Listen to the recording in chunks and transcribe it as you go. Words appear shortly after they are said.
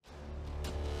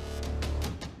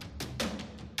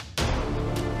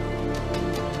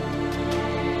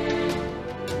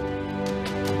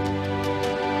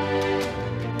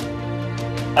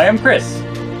I am Chris.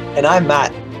 And I'm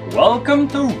Matt. Welcome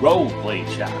to Roleplay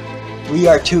Chat. We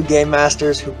are two game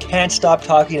masters who can't stop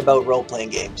talking about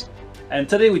role-playing games. And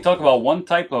today we talk about one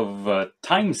type of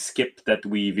time skip that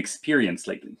we've experienced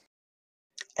lately.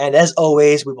 And as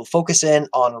always, we will focus in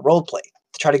on roleplay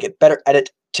to try to get better at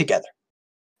it together.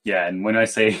 Yeah, and when I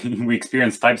say we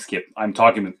experience time skip, I'm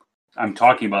talking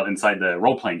about inside the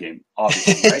role-playing game,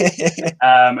 obviously, right?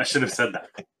 I should have said that.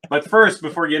 But first,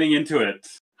 before getting into it,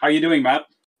 how are you doing, Matt?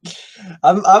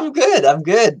 I'm good. I'm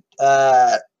good.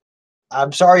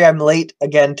 I'm sorry I'm late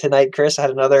again tonight, Chris. I had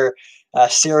another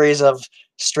series of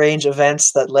strange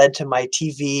events that led to my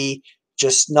TV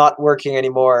just not working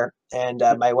anymore. And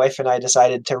my wife and I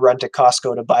decided to run to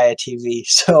Costco to buy a TV.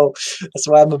 So that's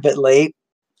why I'm a bit late.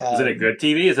 Is it a good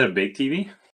TV? Is it a big TV?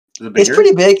 Is it bigger? It's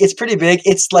pretty big. It's pretty big.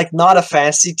 It's like not a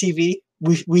fancy TV.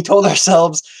 We told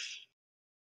ourselves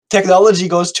technology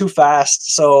goes too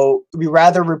fast, so we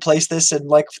rather replace this in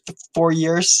like 4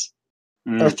 years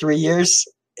or 3 years,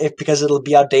 because it'll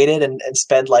be outdated, and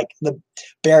spend like the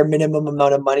bare minimum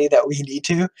amount of money that we need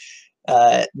to,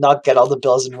 not get all the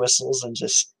bells and whistles and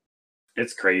just.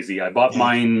 It's crazy. I bought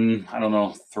mine, I don't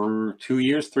know, 3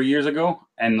 years ago,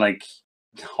 and like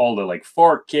all the like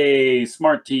 4K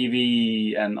smart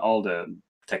TV and all the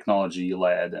technology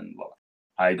LED, and well,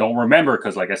 I don't remember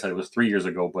because, like I said, it was 3 years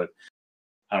ago, but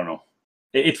I don't know.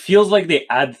 It feels like they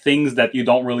add things that you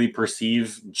don't really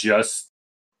perceive just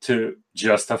to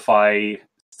justify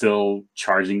still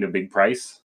charging the big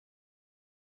price.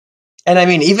 And I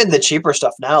mean, even the cheaper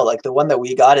stuff now, like the one that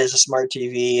we got is a smart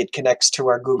TV. It connects to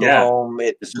our Google Home.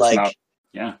 It's like,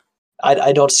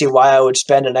 I don't see why I would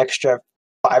spend an extra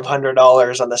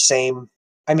 $500 on the same.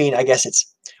 I mean, I guess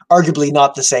it's arguably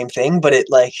not the same thing, but it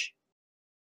like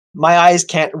my eyes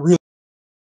can't really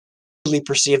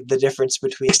perceive the difference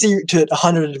between 60 to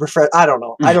 100 refresh. I don't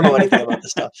know anything about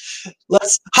this stuff.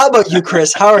 How about you,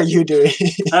 Chris? How are you doing?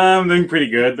 I'm doing pretty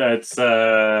good. It's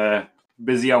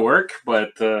busy at work, but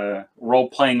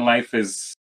role-playing life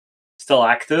is still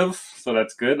active, so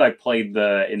that's good. I played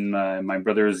in my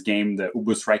brother's game, the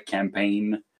Ubus Reich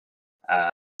campaign,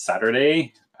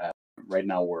 Saturday. Right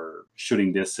now we're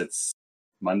shooting this. It's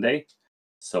Monday,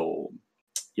 so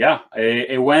yeah,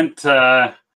 it went.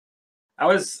 I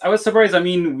was surprised. I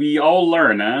mean, we all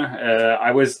learn. Huh?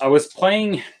 I was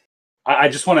playing. I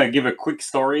just want to give a quick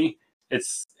story.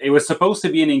 It was supposed to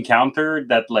be an encounter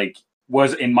that like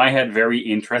was in my head very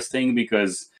interesting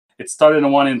because it started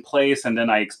in one place, and then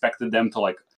I expected them to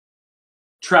like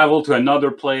travel to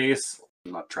another place.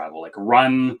 Not travel, like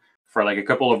run for like a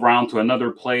couple of rounds to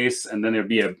another place, and then there'd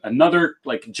be another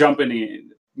like jump in a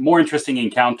more interesting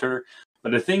encounter.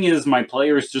 But the thing is, my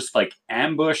players just like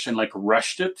ambushed and like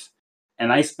rushed it.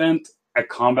 And I spent a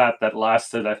combat that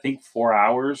lasted, I think, 4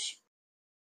 hours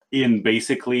in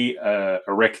basically a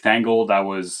rectangle that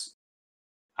was,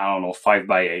 I don't know,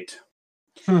 5x8.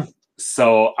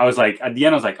 So I was like, at the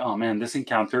end, I was like, oh man, this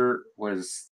encounter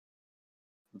was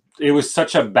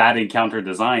such a bad encounter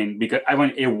design, because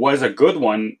it was a good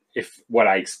one if what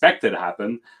I expected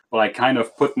happened, but I kind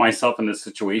of put myself in a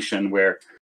situation where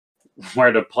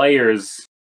the players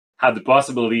had the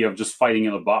possibility of just fighting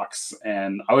in a box,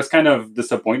 and I was kind of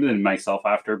disappointed in myself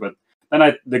after. But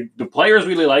then the players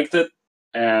really liked it,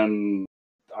 and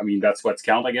I mean that's what's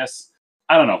count, I guess.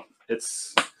 I don't know.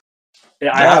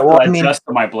 I have to adjust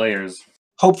to my players.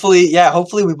 Hopefully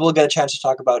we will get a chance to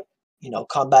talk about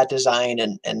combat design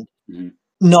and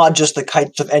not just the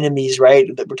types of enemies, right?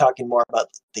 That we're talking more about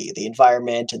the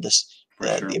environment and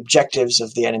the objectives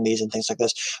of the enemies and things like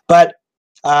this. But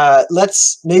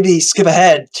let's maybe skip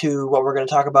ahead to what we're going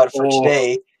to talk about for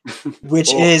today,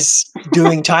 which is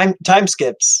doing time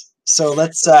skips. So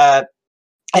let's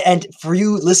and for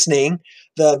you listening,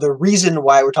 the reason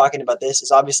why we're talking about this is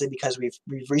obviously because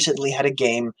we've recently had a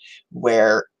game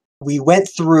where we went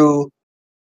through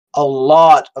a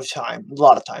lot of time.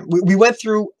 We went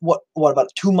through what about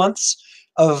 2 months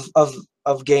of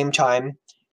game time.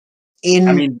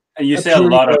 I mean, you say a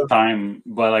lot of time,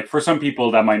 but like for some people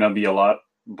that might not be a lot.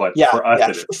 But for us,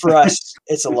 it is. For us,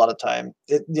 it's a lot of time.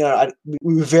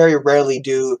 We very rarely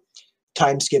do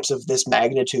time skips of this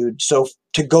magnitude. So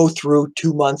to go through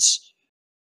 2 months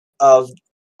of,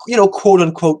 quote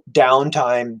unquote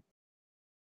downtime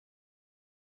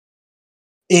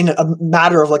in a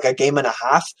matter of like a game and a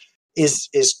half is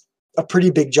a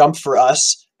pretty big jump for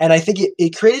us. And I think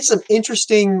it created some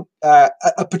interesting, a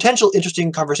potential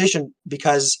interesting conversation,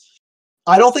 because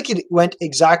I don't think it went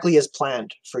exactly as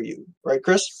planned for you, right,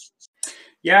 Chris?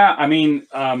 Yeah, I mean,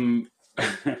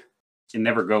 it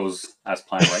never goes as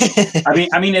planned, right?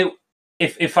 I mean,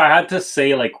 if I had to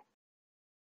say like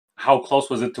how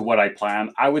close was it to what I planned,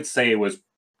 I would say it was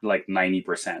like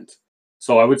 90%.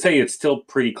 So I would say it's still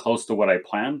pretty close to what I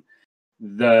planned.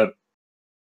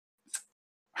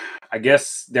 I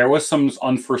guess there was some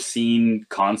unforeseen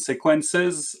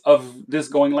consequences of this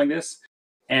going like this.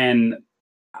 And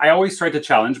I always try to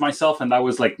challenge myself, and that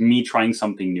was like me trying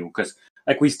something new. Because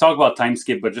like we talk about time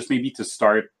skip, but just maybe to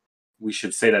start, we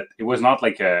should say that it was not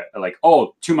like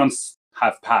oh, 2 months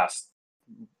have passed.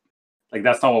 Like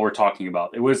that's not what we're talking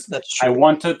about. It was I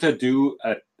wanted to do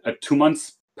a 2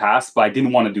 months pass, but I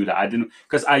didn't want to do that. I didn't,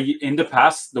 because in the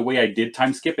past, the way I did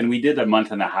time skip, and we did a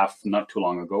month and a half not too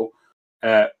long ago.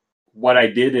 What I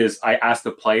did is I asked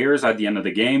the players at the end of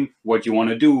the game, what do you want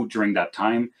to do during that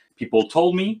time? People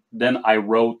told me. Then I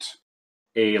wrote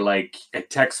a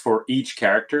text for each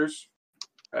character,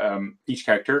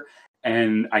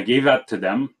 and I gave that to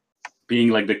them, being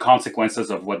like the consequences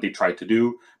of what they tried to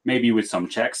do, maybe with some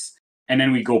checks. And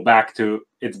then we go back to,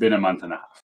 it's been a month and a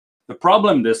half. The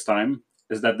problem this time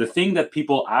is that the thing that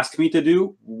people asked me to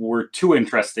do were too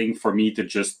interesting for me to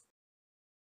just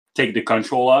take the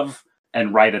control of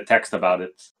and write a text about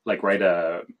it, like write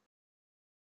a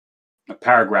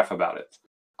paragraph about it.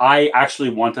 I actually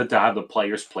wanted to have the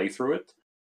players play through it.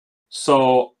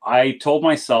 So I told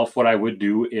myself what I would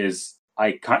do is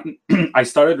I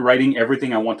started writing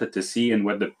everything I wanted to see and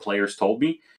what the players told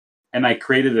me. And I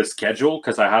created a schedule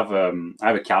because I have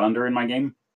a calendar in my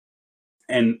game.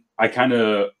 And I kind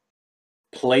of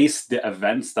placed the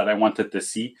events that I wanted to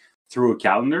see through a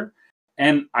calendar.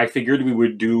 And I figured we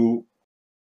would do,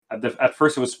 at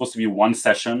first it was supposed to be one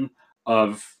session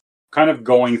of kind of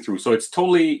going through. So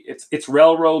it's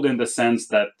railroad in the sense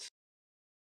that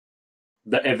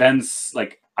the events,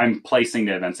 like I'm placing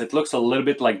the events. It looks a little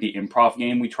bit like the improv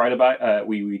game we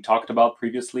talked about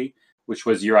previously, which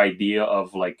was your idea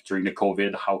of like during the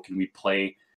COVID, how can we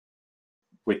play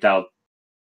without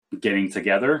getting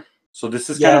together? So this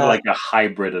is kind of like a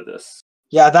hybrid of this.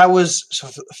 Yeah, that was, so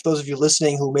for those of you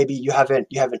listening who maybe you haven't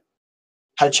had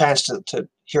a chance to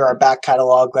hear our back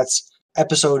catalog, that's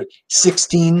episode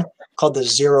 16 called the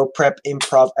Zero Prep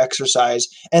Improv Exercise.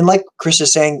 And like Chris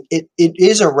is saying, it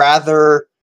is a rather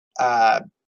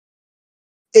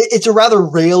it's a rather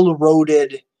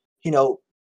railroaded,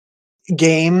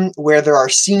 game where there are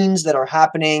scenes that are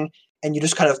happening and you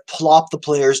just kind of plop the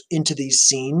players into these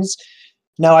scenes.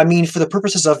 Now, I mean, for the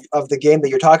purposes of the game that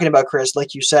you're talking about, Chris,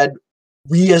 like you said,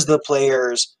 we as the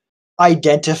players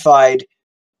identified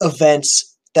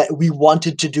events that we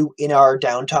wanted to do in our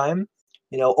downtime.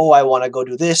 I want to go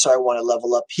do this, or I want to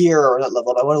level up here, or not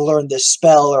level up. I want to learn this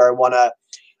spell, or I want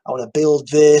to build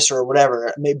this, or whatever.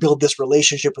 I may build this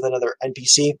relationship with another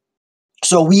NPC.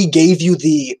 So we gave you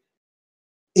the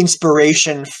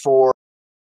inspiration for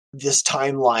this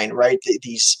timeline, right?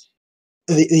 These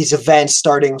events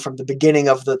starting from the beginning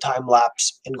of the time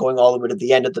lapse and going all the way to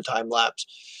the end of the time lapse.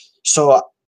 So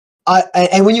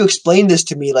and when you explained this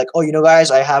to me, like, oh,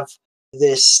 guys, I have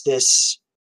this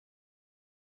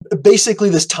basically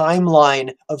this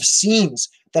timeline of scenes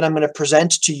that I'm going to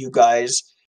present to you guys,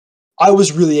 I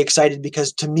was really excited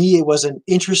because to me it was an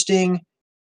interesting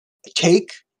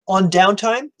take on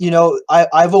downtime.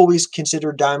 I've always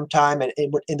considered downtime, and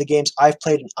in the games I've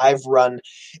played and I've run,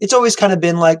 it's always kind of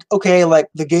been like, okay, like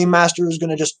the game master is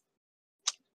going to just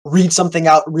read something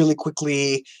out really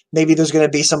quickly. Maybe there's going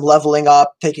to be some leveling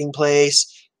up taking place.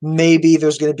 Maybe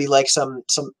there's going to be like some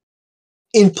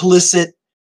implicit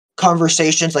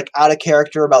conversations like out of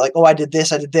character about like, oh, I did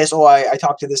this. Oh, I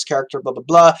talked to this character, blah, blah,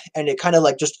 blah. And it kind of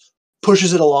like just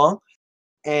pushes it along.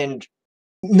 And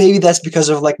maybe that's because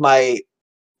of like my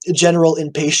general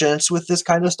impatience with this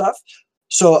kind of stuff.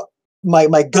 So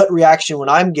my gut reaction when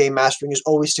I'm game mastering is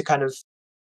always to kind of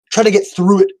try to get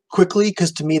through it quickly,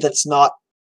 because to me that's not,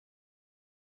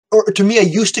 or to me I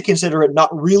used to consider it not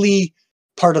really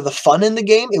part of the fun in the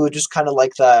game. It was just kind of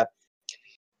like the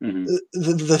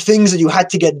things that you had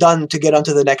to get done to get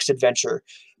onto the next adventure.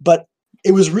 But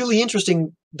it was really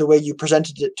interesting the way you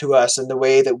presented it to us and the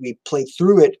way that we played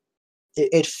through it.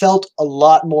 It felt a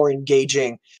lot more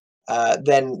engaging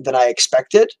than I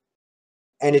expected,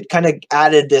 and it kind of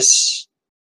added this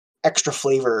extra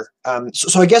flavor.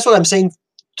 So I guess what I'm saying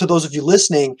to those of you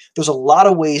listening, there's a lot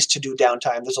of ways to do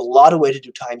downtime. There's a lot of ways to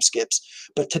do time skips.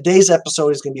 But today's episode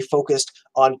is going to be focused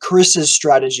on Chris's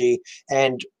strategy.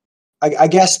 And I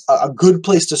guess a good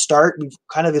place to start, we've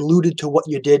kind of alluded to what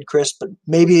you did, Chris, but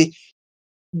maybe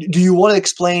do you want to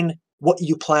explain what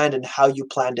you planned and how you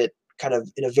planned it kind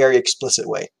of in a very explicit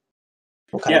way?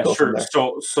 We'll kind of go sure. from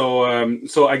there.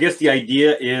 So I guess the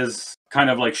idea is kind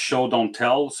of like show, don't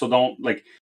tell. So don't, like,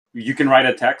 you can write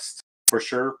a text for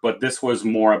sure, but this was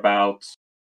more about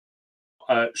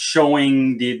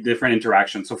showing the different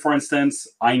interactions. So, for instance,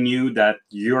 I knew that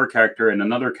your character and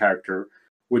another character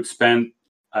would spend.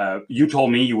 You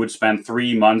told me you would spend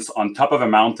 3 months on top of a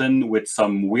mountain with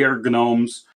some weird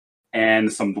gnomes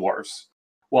and some dwarves.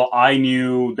 Well, I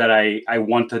knew that I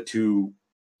wanted to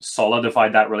solidify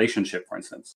that relationship, for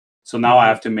instance. So now I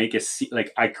have to make a scene.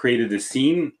 Like, I created a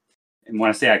scene, and when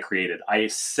I say I created, I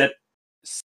set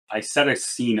a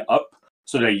scene up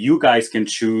so that you guys can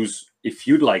choose if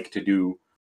you'd like to do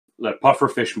a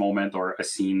pufferfish moment or a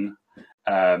scene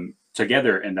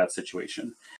together in that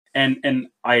situation. And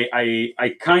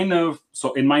I kind of,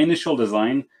 so in my initial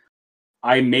design,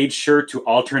 I made sure to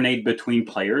alternate between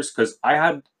players because I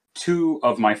had 2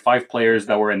 of my 5 players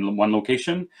that were in one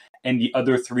location, and the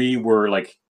other 3 were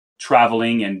like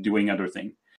traveling and doing other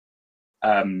things.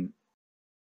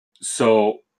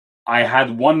 So I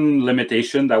had one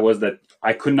limitation, that was that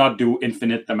I could not do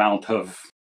infinite amount of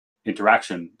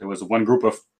interaction. There was one group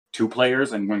of 2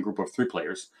 players and one group of 3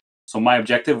 players. So my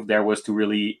objective there was to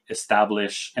really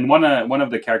establish, and one of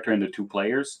the character in the 2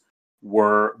 players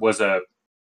was a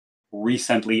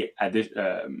recently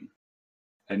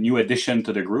a new addition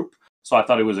to the group. So I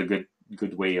thought it was a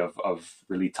good way of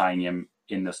really tying him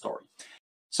in the story.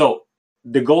 So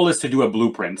the goal is to do a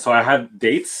blueprint. So I had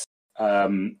dates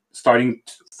starting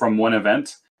from one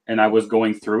event, and I was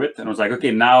going through it, and I was like,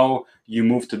 okay, now you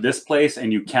move to this place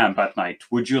and you camp at night.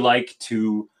 Would you like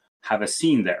to have a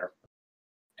scene there?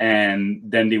 And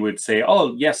then they would say,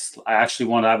 oh, yes, I actually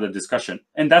want to have the discussion.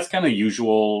 And that's kind of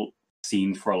usual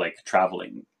scene for like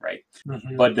traveling, right?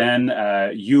 But then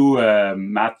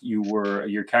Matt,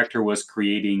 your character was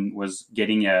getting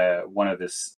one of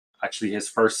his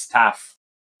first staff,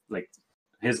 like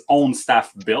his own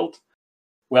staff built.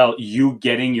 Well, you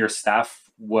getting your staff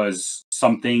was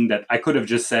something that I could have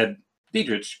just said,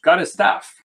 Dietrich got his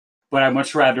staff. But I'd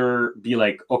much rather be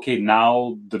like, okay,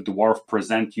 now the dwarf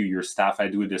present you your staff. I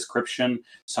do a description.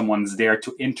 Someone's there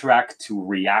to interact, to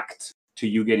react to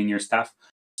you getting your staff.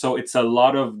 So it's a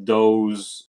lot of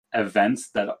those events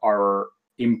that are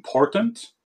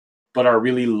important, but are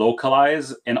really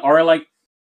localized and are like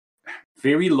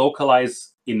very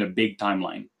localized in a big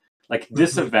timeline. Like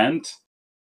this event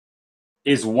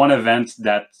is one event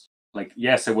that, like,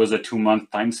 yes, it was a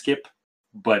 2-month time skip,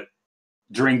 but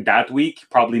during that week,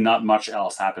 probably not much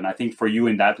else happened. I think for you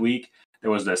in that week,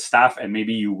 there was the staff, and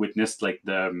maybe you witnessed like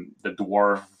the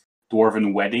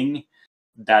dwarven wedding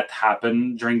that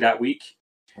happened during that week.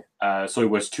 So it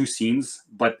was 2 scenes,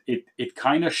 but it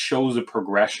kind of shows a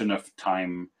progression of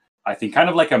time. I think kind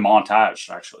of like a montage,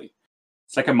 actually.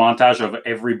 It's like a montage of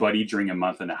everybody during a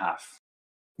month and a half.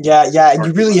 Yeah, and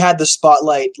you really had the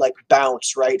spotlight like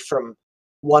bounce right from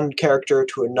one character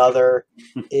to another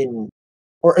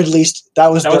or at least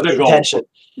that was the intention.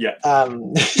 Yeah.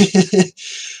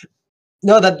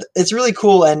 No, that it's really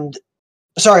cool. And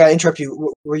sorry, I interrupt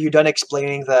you. Were you done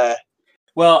explaining the?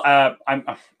 Well,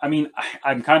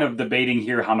 I'm kind of debating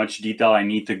here how much detail I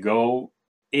need to go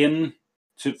in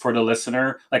for the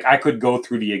listener. Like, I could go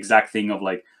through the exact thing of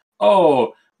like,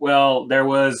 oh, well, there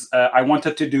was I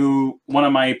wanted to do, one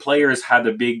of my players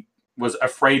was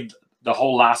afraid the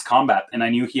whole last combat, and I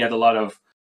knew he had a lot of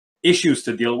issues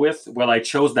to deal with. Well, I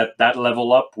chose that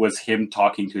level up was him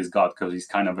talking to his god, because he's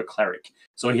kind of a cleric.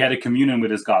 So he had a communion with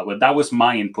his god. But that was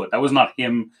my input. That was not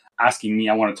him asking me,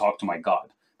 I want to talk to my god.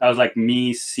 That was like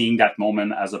me seeing that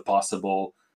moment as a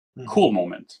possible cool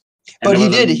moment. And but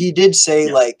he did say,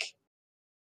 yeah, like,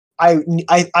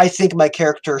 I think my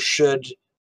character should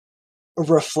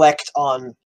reflect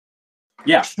on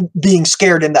being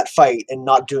scared in that fight and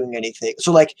not doing anything.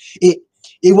 So like it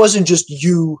wasn't just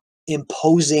you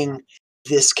imposing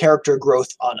this character growth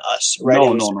on us, right?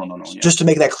 No. Just to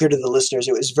make that clear to the listeners,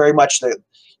 it was very much that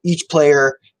each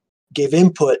player gave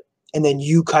input, and then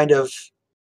you kind of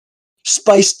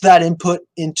spiced that input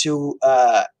into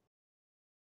an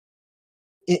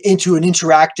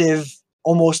interactive,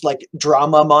 almost like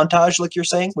drama montage, like you're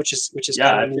saying, which is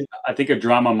yeah. I think a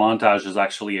drama montage is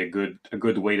actually a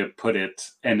good way to put it,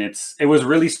 and it was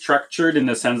really structured in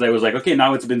the sense that it was like, okay,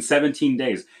 now it's been 17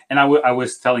 days, and I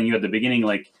was telling you at the beginning,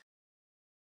 like,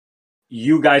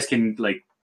 you guys can like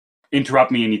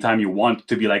interrupt me anytime you want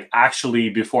to be like, actually,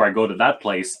 before I go to that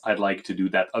place, I'd like to do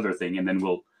that other thing, and then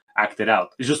we'll act it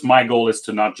out. It's just my goal is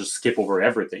to not just skip over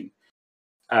everything.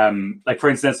 Like, for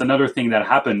instance, another thing that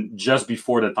happened just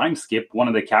before the time skip, one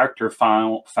of the characters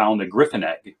found a griffin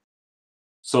egg.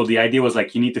 So the idea was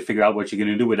like, you need to figure out what you're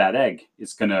going to do with that egg.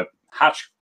 It's going to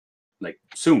hatch like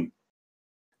soon.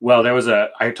 Well,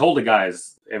 I told the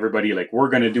guys, everybody, like, we're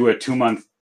going to do a 2-month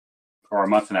or a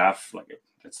month and a half. Like,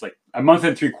 it's like a month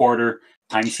and 3/4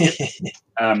 time skip.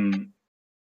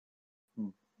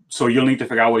 so you'll need to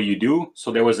figure out what you do.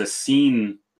 So there was a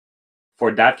scene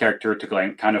for that character to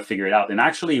kind of figure it out. And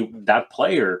actually, that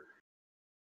player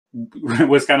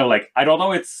was kind of like, I don't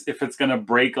know if it's gonna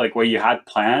break like what you had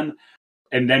planned.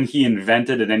 And then he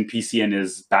invented an NPC in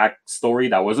his backstory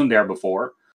that wasn't there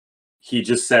before. He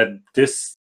just said,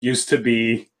 "This used to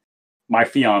be my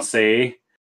fiance,"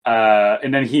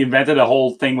 and then he invented a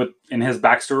whole thing in his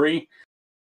backstory.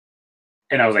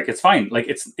 And I was like, "It's fine. Like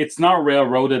it's not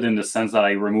railroaded in the sense that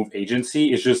I remove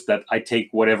agency. It's just that I take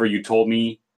whatever you told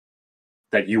me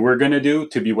that you were gonna do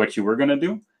to be what you were gonna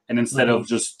do, and instead of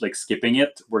just like skipping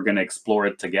it, we're gonna explore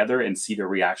it together and see the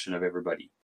reaction of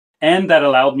everybody." And that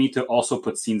allowed me to also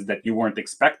put scenes that you weren't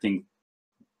expecting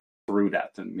through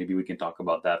that. And maybe we can talk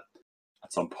about that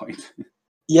at some point.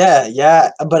 Yeah.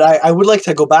 But I would like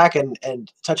to go back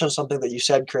and touch on something that you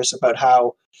said, Chris, about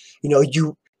how,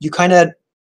 you kind of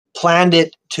planned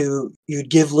it to, you'd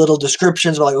give little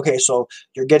descriptions of like, okay, so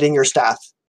you're getting your staff.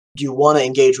 Do you want to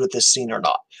engage with this scene or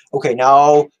not? Okay,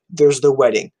 now there's the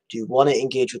wedding. Do you want to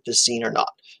engage with this scene or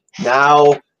not?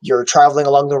 Now you're traveling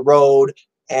along the road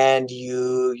and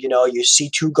you see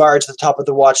two guards at the top of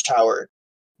the watchtower.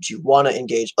 Do you want to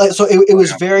engage? So it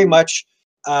was very much,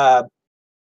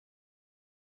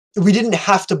 we didn't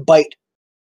have to bite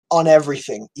on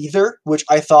everything either, which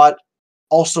I thought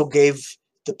also gave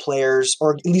the players,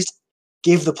 or at least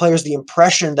gave the players the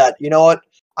impression that, you know what,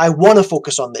 I want to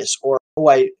focus on this, or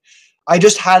I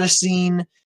just had a scene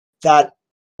that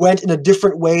went in a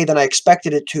different way than I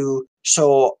expected it to,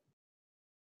 so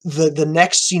the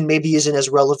next scene maybe isn't as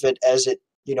relevant as it,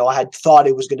 I had thought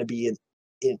it was going to be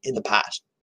in the past.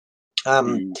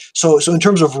 So in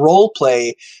terms of role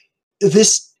play,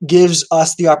 this gives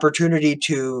us the opportunity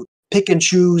to pick and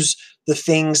choose the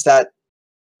things that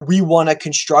we want to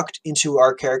construct into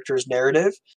our character's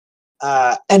narrative.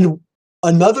 And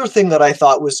another thing that I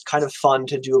thought was kind of fun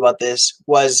to do about this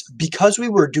was, because we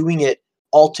were doing it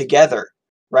all together,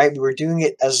 right? We were doing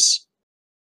it as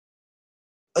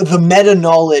the meta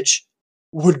knowledge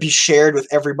would be shared with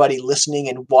everybody listening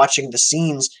and watching the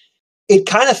scenes. It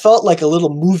kind of felt like a little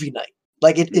movie night.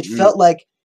 Like it felt like,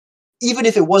 even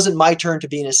if it wasn't my turn to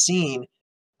be in a scene,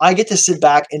 I get to sit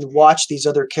back and watch these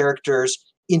other characters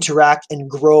interact and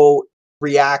grow,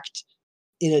 react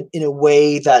in a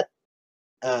way that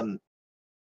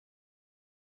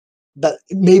that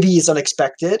maybe is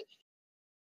unexpected.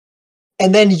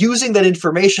 And then using that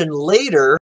information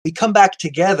later, we come back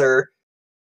together.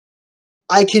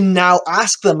 I can now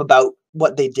ask them about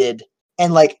what they did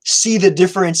and like see the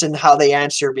difference in how they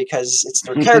answer, because it's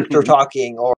their character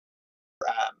talking, or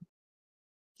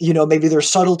maybe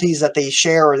there's subtleties that they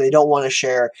share or they don't want to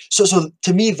share. So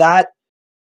to me, that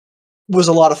was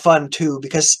a lot of fun too,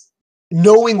 because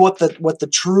knowing what the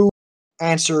true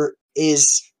answer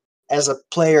is as a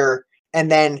player,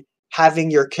 and then having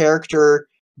your character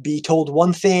be told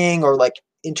one thing or like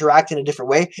interact in a different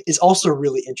way is also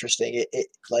really interesting. It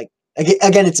like,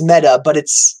 again, it's meta, but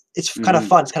it's kind of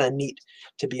fun. It's kind of neat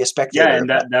to be a spectator. Yeah, and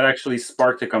that actually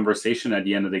sparked a conversation at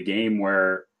the end of the game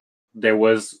where there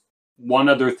was one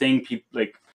other thing.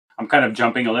 Like, I'm kind of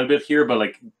jumping a little bit here, but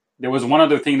like there was one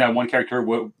other thing that one character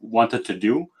wanted to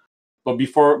do, but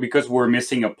because we're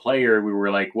missing a player, we were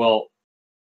like, well,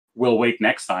 we'll wait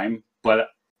next time. But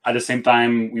at the same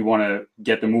time, we want to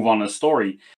get the move on the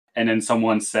story. And then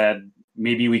someone said,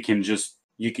 maybe we can just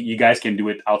you guys can do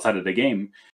it outside of the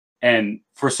game. And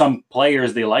for some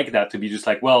players, they like that, to be just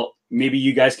like, well, maybe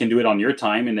you guys can do it on your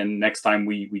time, and then next time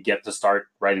we get to start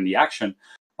right in the action.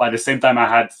 But at the same time, I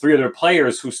had 3 other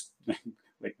players who,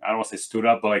 like, I don't want to say stood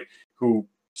up, but like who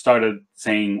started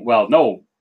saying, well, no,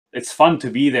 it's fun to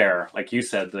be there, like you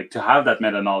said, like to have that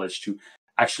meta knowledge, to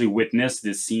actually witness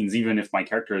these scenes, even if my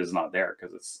character is not there,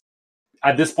 because it's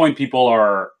at this point people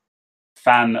are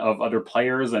fan of other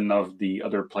players and of the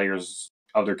other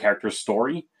characters'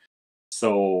 story.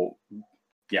 So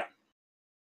yeah,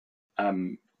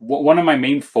 one of my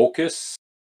main focus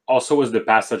also was the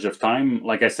passage of time.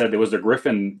 Like I said, there was the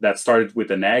griffin that started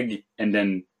with an egg and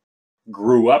then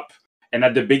grew up. And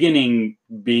at the beginning,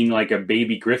 being like a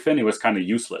baby griffin, it was kind of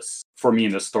useless for me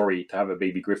in the story to have a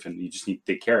baby griffin. You just need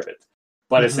to take care of it.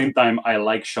 But at the same time, I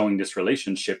like showing this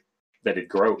relationship that it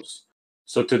grows.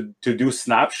 So to do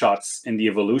snapshots in the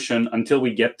evolution until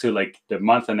we get to like the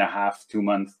 1.5, 2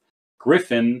 month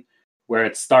griffin, where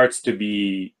it starts to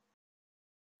be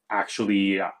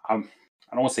actually, I don't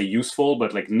want to say useful,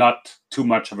 but like not too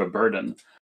much of a burden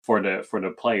for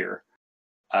the player.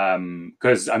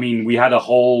 Because I mean, we had a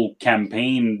whole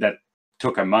campaign that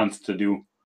took a month to do,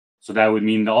 so that would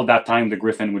mean all that time the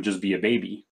griffin would just be a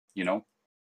baby,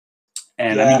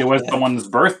 And I mean, there was someone's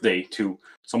birthday too.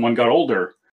 Someone got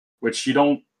older, which you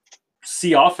don't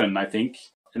see often, I think,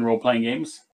 in role-playing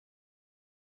games.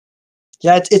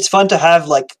 Yeah, it's fun to have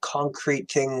like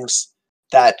concrete things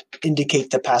that indicate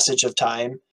the passage of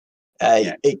time.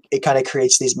 It kind of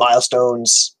creates these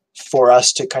milestones for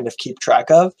us to kind of keep track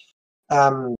of.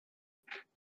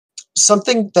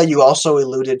 Something that you also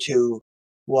alluded to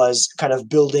was kind of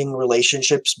building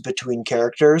relationships between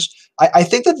characters. I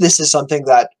think that this is something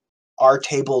that our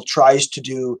table tries to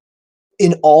do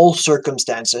in all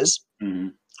circumstances. Mm-hmm.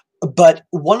 But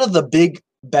one of the big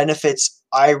benefits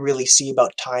I really see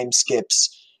about time skips,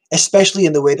 especially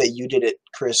in the way that you did it,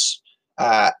 Chris,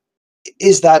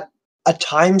 is that a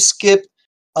time skip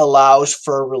allows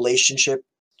for a relationship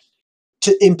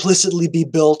to implicitly be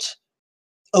built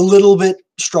a little bit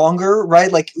stronger,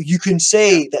 right? Like you can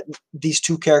say that these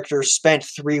two characters spent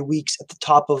 3 weeks at the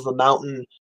top of a mountain,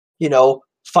 you know,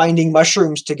 finding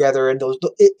mushrooms together, and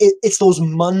it's those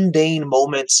mundane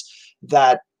moments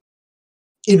that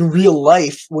in real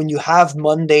life, when you have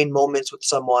mundane moments with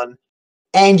someone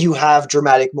and you have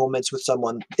dramatic moments with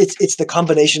someone, it's the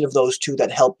combination of those two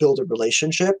that help build a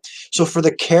relationship. So for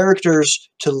the characters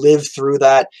to live through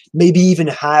that, maybe even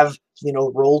have, you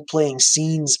know, role-playing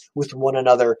scenes with one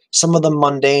another, some of them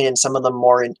mundane and some of them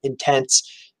more intense,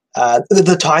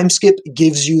 the time skip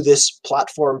gives you this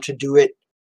platform to do it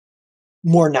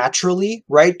more naturally,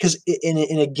 right? Because in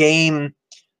a game,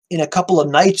 in a couple of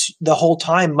nights, the whole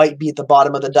time might be at the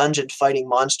bottom of the dungeon fighting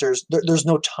monsters. There's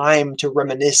no time to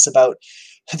reminisce about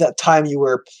that time you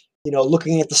were, you know,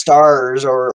 looking at the stars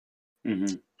or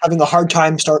having a hard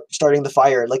time starting the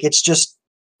fire. Like it's just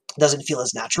doesn't feel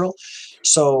as natural.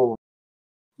 So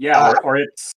yeah,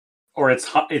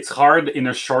 it's hard in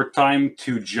a short time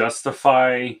to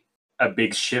justify a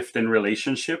big shift in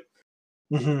relationship.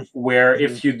 Mm-hmm. Where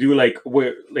if you do like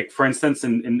for instance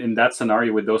in that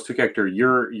scenario with those two characters,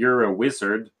 you're a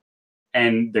wizard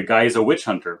and the guy is a witch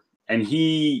hunter, and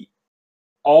he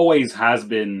always has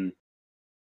been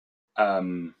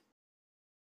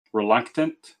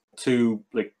reluctant to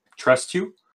like trust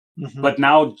you, but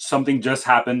now something just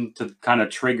happened to kind of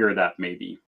trigger that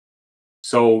maybe.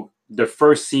 So the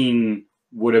first scene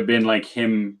would have been like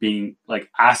him being like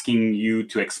asking you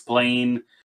to explain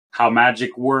how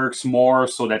magic works more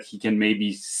so that he can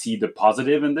maybe see the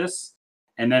positive in this.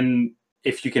 And then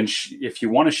if you can if you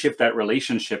want to shift that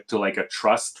relationship to like a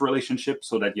trust relationship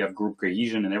so that you have group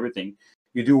cohesion and everything,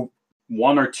 you do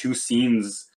 1 or 2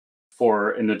 scenes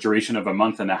for in the duration of a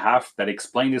month and a half that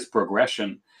explain this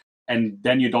progression. And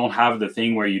then you don't have the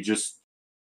thing where you just,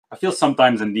 I feel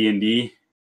sometimes in D&D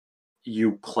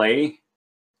you play,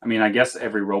 I mean, I guess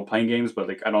every role-playing games, but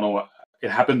like I don't know what,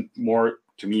 it happened more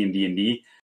to me in D&D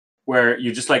where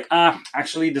you just like,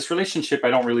 actually this relationship I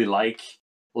don't really like.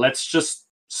 Let's just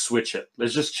switch it.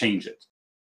 Let's just change it.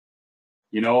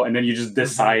 You know, and then you just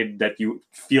decide that you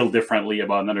feel differently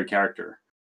about another character.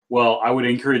 Well, I would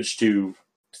encourage to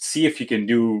see if you can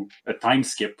do a time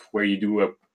skip where you do a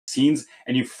scenes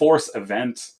and you force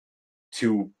events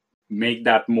to make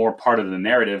that more part of the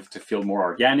narrative to feel more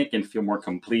organic and feel more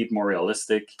complete, more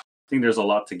realistic. I think there's a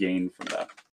lot to gain from that.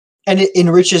 And it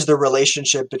enriches the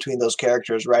relationship between those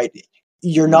characters, right?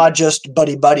 You're not just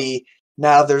buddy-buddy.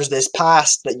 Now there's this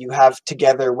past that you have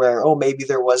together where, oh, maybe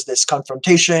there was this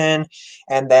confrontation,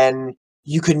 and then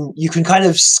you can kind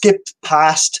of skip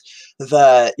past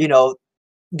the, you know,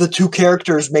 the two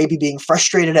characters maybe being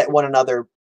frustrated at one another.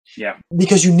 Yeah.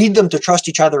 Because you need them to trust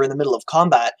each other in the middle of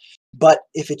combat. But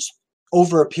if it's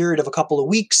over a period of a couple of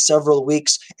weeks, several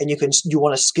weeks, and you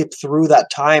want to skip through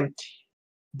that time,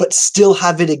 but still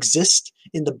have it exist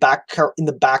in the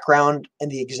background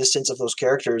and the existence of those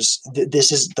characters,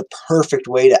 this is the perfect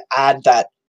way to add that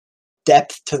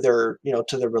depth to their, you know,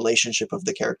 to the relationship of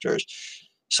the characters.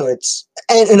 So it's,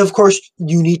 and of course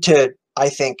you need to, I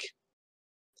think,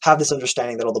 have this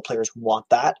understanding that all the players want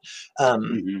that.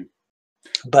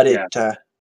 But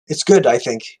it's good. I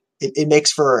think it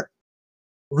makes for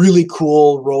really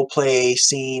cool role play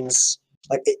scenes.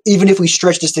 Like even if we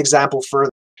stretch this example further,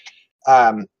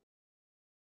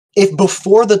 if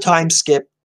before the time skip,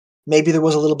 maybe there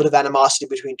was a little bit of animosity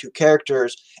between two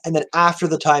characters, and then after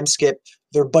the time skip,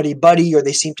 they're buddy-buddy or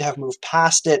they seem to have moved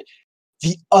past it,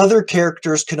 the other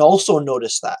characters can also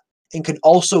notice that and can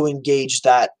also engage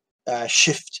that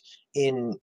shift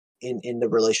in the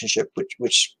relationship,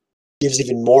 which gives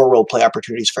even more role play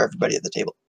opportunities for everybody at the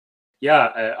table.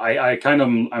 Yeah, I kind of,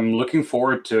 I'm looking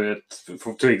forward to it,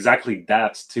 to exactly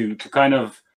that, to kind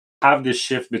of have this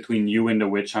shift between you and the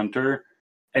witch hunter,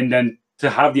 and then to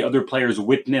have the other players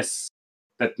witness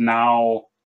that now,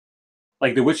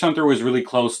 like the witch hunter was really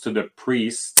close to the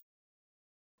priest,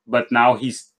 but now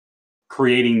he's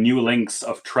creating new links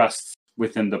of trust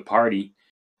within the party.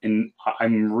 and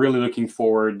I'm really looking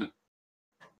forward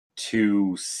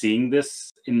to seeing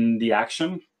this in the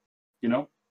action. You know?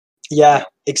 Yeah,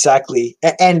 exactly.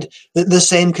 And the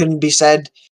same can be said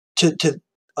to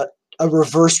a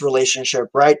reverse relationship,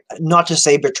 right? Not to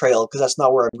say betrayal, because that's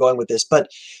not where I'm going with this, but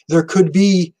there could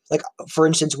be, like, for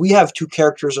instance, we have two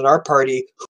characters in our party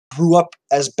who grew up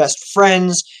as best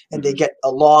friends and they get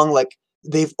along, like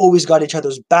they've always got each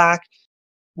other's back.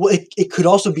 Well, it could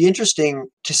also be interesting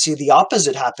to see the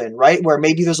opposite happen, right? Where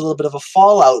maybe there's a little bit of a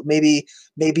fallout. Maybe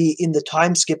in the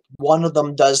time skip, one of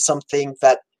them does something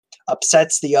that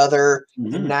upsets the other,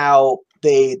 and now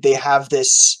they have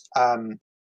this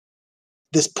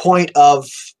this point of,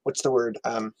 what's the word?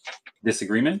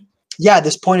 Disagreement? Yeah,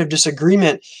 this point of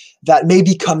disagreement that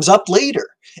maybe comes up later.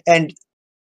 And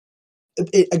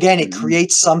it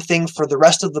creates something for the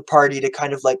rest of the party to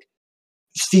kind of like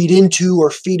feed into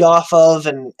or feed off of,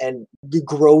 and it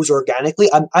grows organically.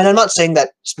 And I'm not saying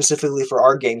that specifically for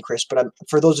our game, Chris, but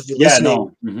for those of you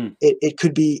listening, it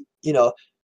could be, you know,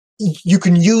 you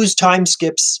can use time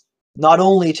skips not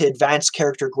only to advance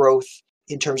character growth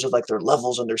in terms of like their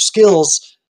levels and their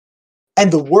skills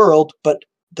and the world, but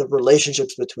the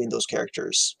relationships between those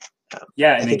characters.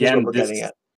 Yeah, and I think again, is what we're getting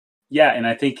at. Yeah, and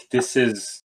I think this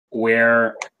is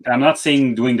where, I'm not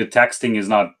saying doing the texting is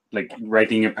not, like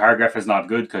writing a paragraph is not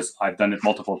good, because I've done it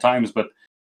multiple times, but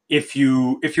if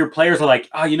your players are like,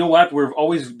 oh, you know what, we've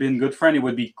always been good friends, it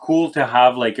would be cool to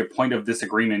have like a point of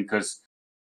disagreement, because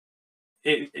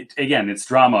again, it's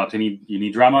drama. You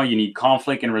need drama, you need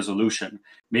conflict and resolution.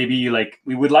 Maybe like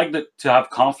we would like to have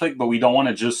conflict, but we don't want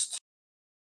to just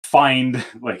find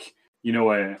like, you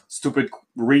know, a stupid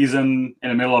reason in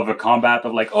the middle of a combat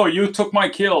of like, oh, you took my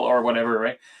kill or whatever,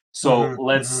 right? So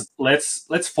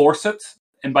let's force it,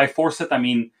 and by force it I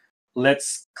mean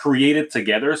let's create it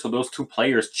together. So those two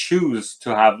players choose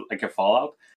to have like a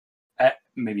fallout,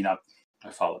 maybe not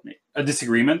a fallout, maybe a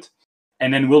disagreement,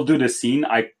 and then we'll do the scene.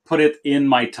 I put it in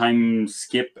my time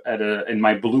skip in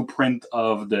my blueprint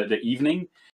of the evening,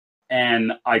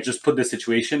 and I just put the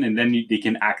situation, and then they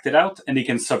can act it out, and they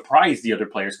can surprise the other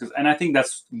players. And I think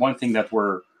that's one thing that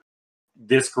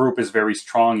this group is very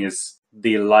strong, is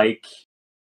they like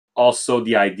also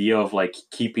the idea of like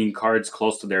keeping cards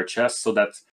close to their chest, so that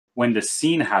when the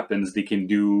scene happens, they can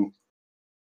do,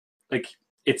 like,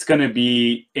 it's going to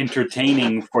be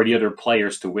entertaining for the other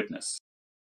players to witness.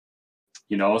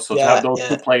 You know, so to have those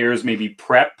two players maybe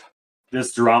prep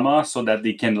this drama so that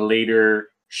they can later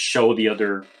show the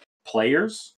other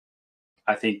players,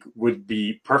 I think would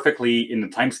be perfectly in the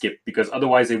time skip, because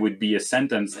otherwise it would be a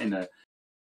sentence in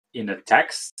a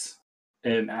text.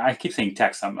 And I keep saying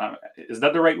text. Is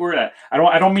that the right word?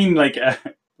 I don't mean like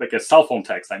a cell phone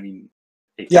text. I mean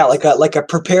like a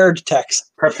prepared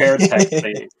text. Prepared text,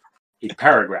 a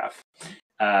paragraph.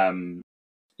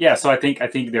 Yeah. So I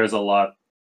think there's a lot.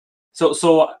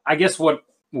 So I guess what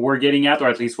we're getting at, or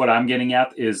at least what I'm getting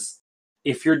at, is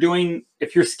if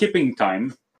you're skipping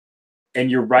time and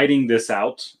you're writing this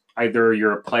out, either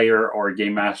you're a player or a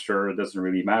game master, it doesn't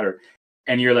really matter,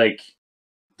 and you're like,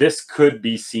 this could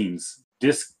be scenes.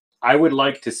 I would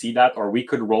like to see that, or we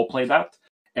could role play that,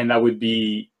 and that would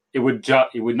be, it would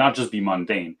not just be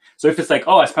mundane. So if it's like,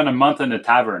 oh, I spent a month in a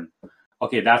tavern,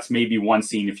 okay, that's maybe one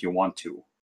scene if you want to.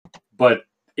 But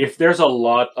if there's a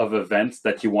lot of events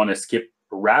that you want to skip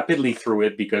rapidly through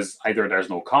it because either there's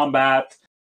no combat,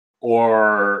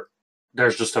 or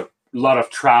there's just a lot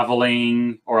of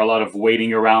traveling, or a lot of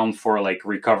waiting around for like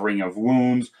recovering of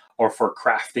wounds or for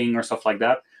crafting or stuff like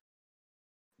that,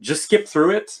 just skip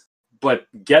through it, but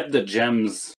get the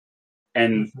gems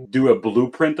and do a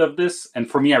blueprint of this. And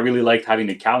for me, I really liked having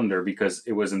the calendar, because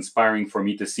it was inspiring for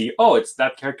me to see, oh, it's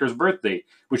that character's birthday,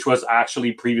 which was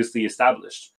actually previously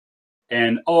established.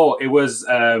 And oh, it was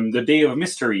the Day of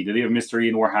Mystery. The Day of Mystery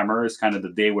in Warhammer is kind of the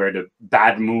day where the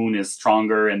bad moon is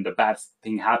stronger and the bad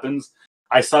thing happens.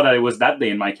 I saw that it was that day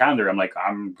in my calendar. I'm like,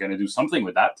 I'm going to do something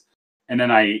with that. And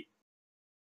then I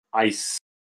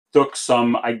took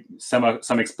some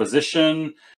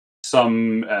exposition,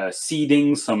 some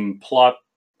seeding, some plot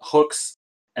hooks,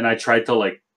 and I tried to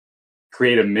like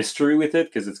create a mystery with it,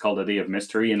 because it's called a Day of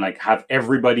Mystery, and like have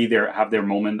everybody there have their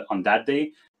moment on that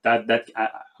day. I'm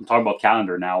talking about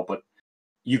calendar now, but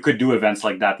you could do events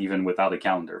like that even without a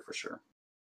calendar for sure.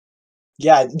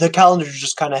 Yeah, the calendar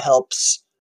just kind of helps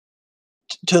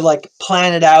to like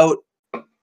plan it out,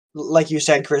 like you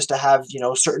said, Chris, to have, you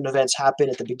know, certain events happen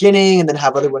at the beginning and then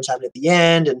have other ones happen at the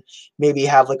end, and maybe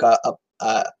have like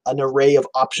an array of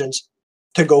options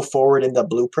to go forward in the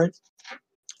blueprint.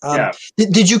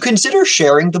 Did you consider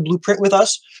sharing the blueprint with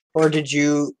us, or did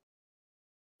you?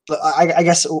 I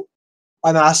guess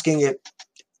I'm asking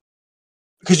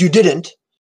because you didn't.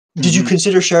 Did you Mhm.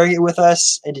 consider sharing it with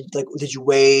us? And did you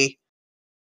weigh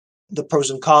the pros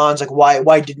and cons? Like,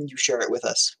 why didn't you share it with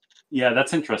us? Yeah,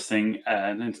 that's interesting.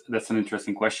 That's an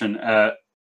interesting question.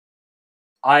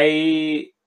 I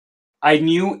I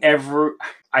knew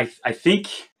I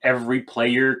think every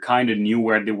player kind of knew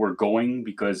where they were going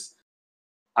because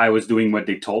I was doing what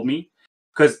they told me.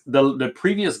 Because the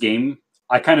previous game,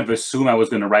 I kind of assumed I was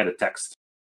going to write a text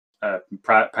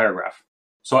paragraph.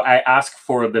 So I asked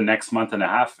for the next month and a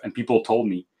half, and people told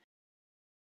me.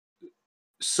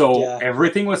 So Yeah,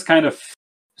 everything was kind of.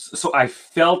 So I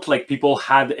felt like people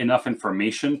had enough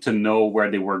information to know where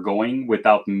they were going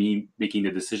without me making the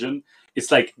decision.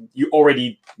 It's like you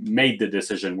already made the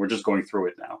decision. We're just going through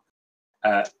it now.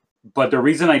 Uh, but the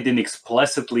reason I didn't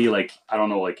explicitly, like, I don't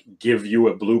know, like give you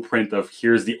a blueprint of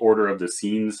here's the order of the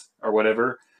scenes or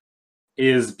whatever,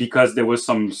 is because there was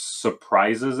some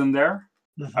surprises in there.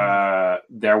 mm-hmm.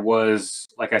 There was,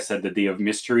 like I said, the Day of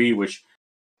Mystery, which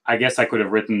I guess I could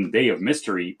have written Day of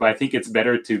Mystery, but I think it's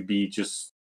better to be just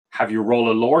have you roll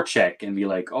a lore check and be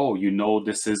like, oh,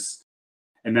 this is,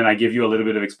 and then I give you a little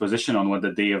bit of exposition on what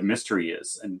the Day of Mystery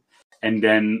is, and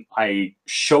then I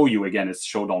show you again. It's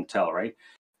show don't tell, right?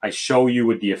 I show you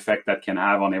with the effect that can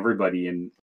have on everybody,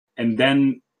 and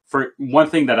then for one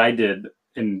thing that I did,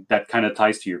 and that kind of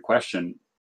ties to your question,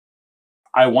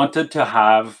 I wanted to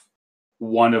have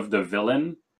one of the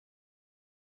villain.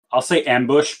 I'll say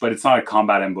ambush, but it's not a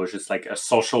combat ambush. It's like a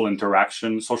social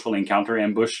interaction, social encounter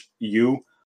ambush. You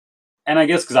and I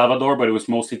guess Xavador, but it was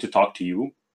mostly to talk to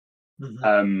you.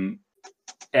 Mm-hmm.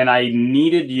 And I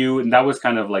needed you, and that was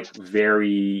kind of like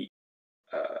very.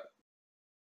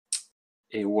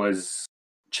 It was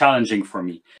challenging for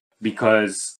me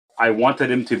because I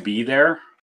wanted him to be there,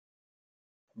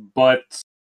 but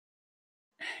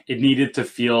it needed to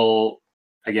feel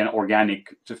again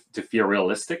organic, to feel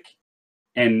realistic.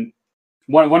 And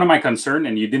one of my concern,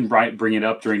 and you didn't bring it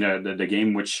up during the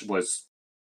game, which was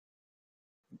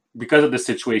because of the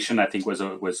situation, I think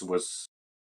was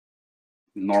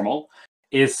normal,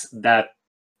 is that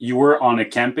you were on a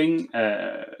camping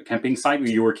site where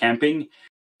you were camping.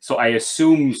 So I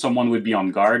assume someone would be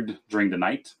on guard during the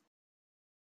night,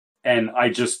 and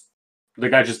the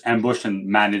guy just ambushed and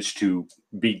managed to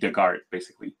beat the guard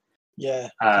basically. Yeah.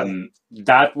 Okay.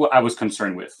 That I was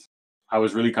concerned with. I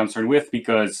was really concerned with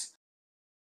because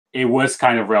it was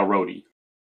kind of railroady.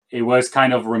 It was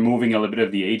kind of removing a little bit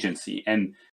of the agency,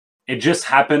 and it just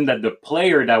happened that the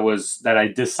player that I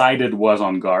decided was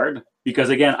on guard, because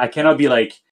again, I cannot be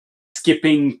like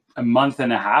skipping a month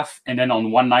and a half and then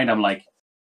on one night I'm like,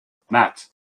 Matt,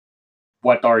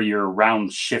 what are your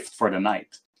round shift for the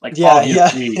night? Like Yeah. Yeah.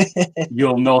 obviously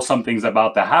you'll know something's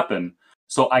about to happen.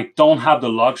 So I don't have the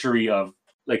luxury of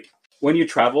like when you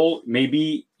travel,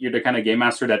 maybe you're the kind of game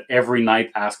master that every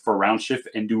night ask for round shift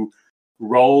and do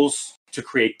rolls to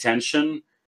create tension,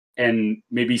 and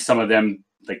maybe some of them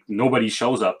like nobody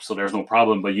shows up, so there's no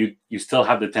problem, but you still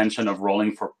have the tension of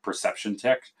rolling for perception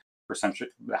check.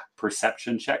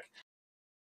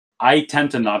 I tend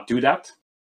to not do that.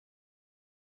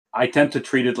 I tend to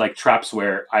treat it like traps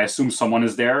where I assume someone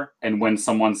is there, and when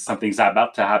something's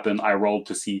about to happen, I roll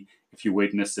to see if you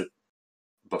witnessed it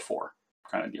before,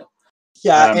 kind of deal.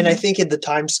 Yeah, and I think in the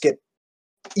time skip,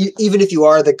 even if you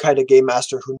are the kind of game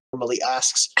master who normally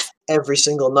asks every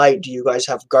single night, do you guys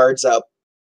have guards up?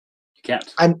 You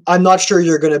can't. I'm not sure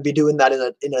you're going to be doing that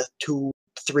in a 2-3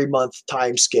 month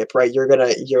time skip, right? You're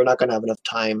not going to have enough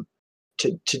time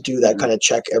to do that kind of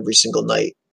check every single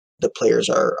night. The players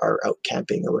are out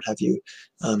camping or what have you.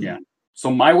 Yeah. So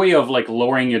my way of like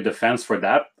lowering your defense for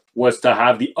that was to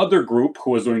have the other group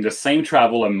who was doing the same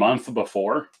travel a month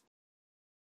before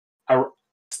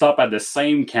stop at the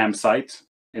same campsite.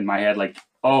 In my head, like,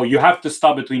 oh, you have to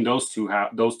stop between those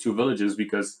two villages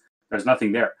because there's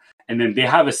nothing there, and then they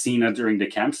have a scene during the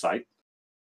campsite,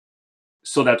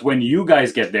 so that when you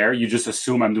guys get there, you just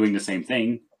assume I'm doing the same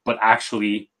thing, but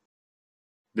actually,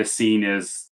 the scene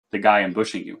is the guy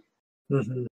ambushing you.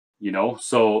 Mm-hmm. You know,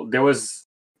 so there was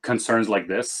concerns like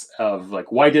this of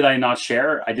like, why did I not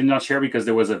share? I did not share because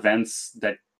there was events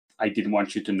that I didn't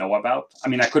want you to know about. I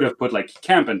mean, I could have put like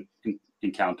camp and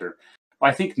encounter. But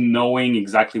I think knowing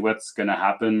exactly what's going to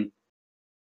happen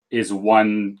is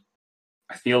one,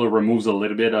 I feel it removes a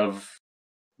little bit of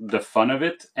the fun of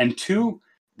it. And two,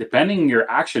 depending your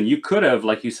action, you could have,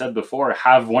 like you said before,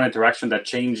 have one interaction that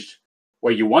changed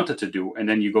what you wanted to do, and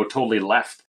then you go totally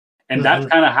left. And that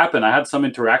kind of happened. I had some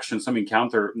interaction, some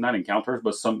not encounters,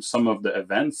 but some of the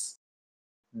events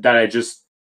that I just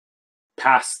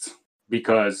passed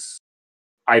because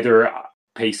either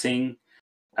pacing,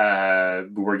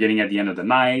 we were getting at the end of the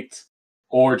night,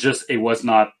 or just it was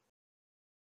not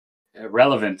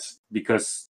relevant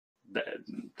because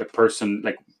the person,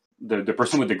 like the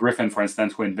person with the griffin, for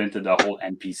instance, who invented the whole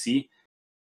NPC,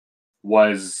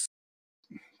 was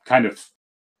kind of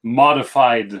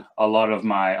modified a lot of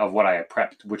what I had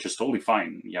prepped, which is totally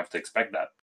fine. You have to expect that.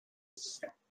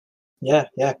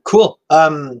 Yeah, cool.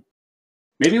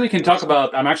 Maybe we can talk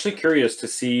about. I'm actually curious to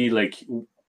see, like,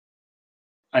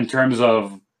 in terms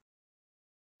of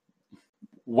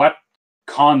what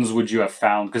cons would you have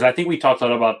found? Because I think we talked a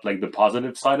lot about like the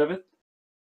positive side of it,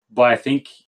 but I think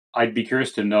I'd be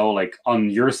curious to know, like, on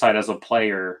your side as a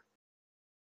player,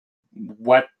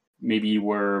 what maybe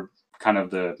were kind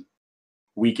of the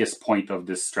weakest point of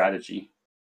this strategy.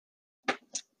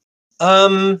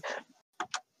 Well,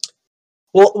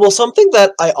 something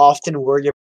that I often worry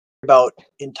about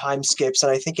in time skips,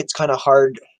 and I think it's kind of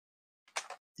hard.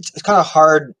 It's kind of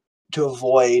hard to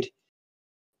avoid,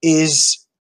 is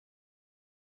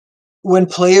when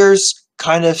players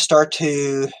kind of start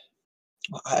to,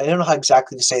 I don't know how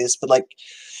exactly to say this, but like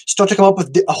start to come up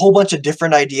with a whole bunch of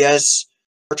different ideas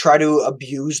or try to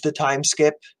abuse the time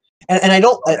skip. And I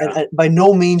don't, I, by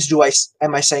no means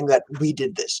am I saying that we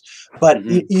did this, but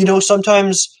you know,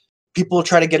 sometimes people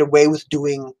try to get away with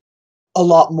doing a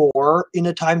lot more in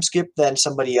a time skip than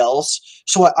somebody else.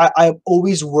 So I'm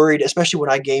always worried, especially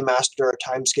when I game master a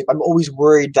time skip, I'm always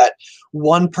worried that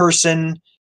one person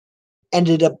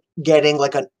ended up getting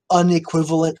like an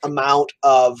unequivalent amount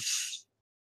of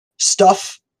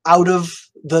stuff out of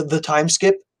the time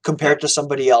skip compared to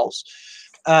somebody else.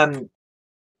 So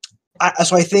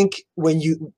I think when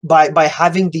you by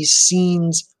having these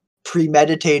scenes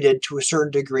premeditated to a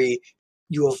certain degree,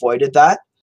 you avoided that.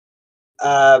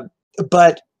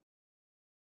 But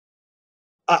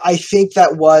I think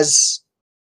that was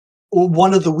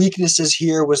one of the weaknesses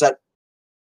here, was that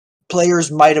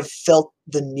players might have felt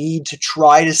the need to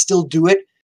try to still do it,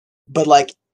 but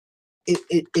like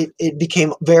it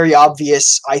became very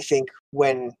obvious, I think,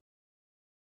 when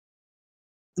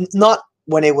not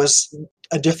when it was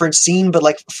a different scene, but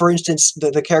like, for instance,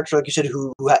 the character, like you said,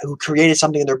 who created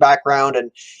something in their background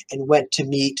and went to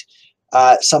meet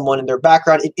someone in their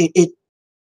background,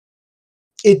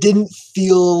 it didn't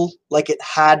feel like it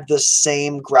had the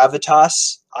same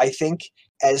gravitas, I think,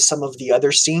 as some of the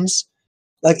other scenes.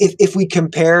 Like if we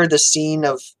compare the scene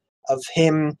of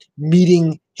him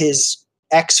meeting his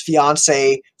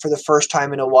ex-fiance for the first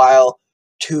time in a while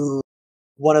to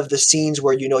one of the scenes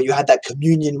where, you know, you had that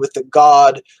communion with the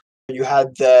god, you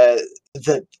had the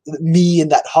me in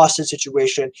that hostage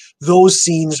situation, those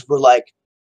scenes were like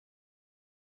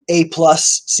A+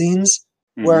 scenes.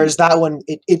 Whereas that one,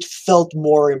 it felt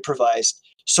more improvised.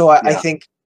 So I think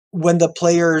when the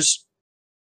players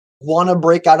want to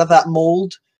break out of that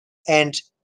mold and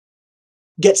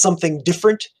get something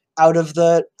different out of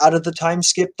the time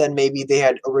skip than maybe they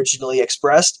had originally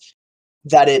expressed,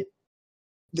 that it,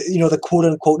 you know, the quote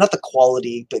unquote, not the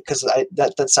quality, because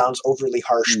that sounds overly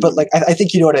harsh, but like I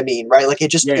think you know what I mean, right? Like it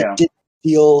just it didn't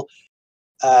feel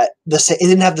the same. It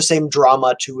didn't have the same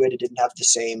drama to it. It didn't have the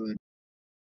same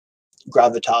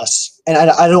gravitas, and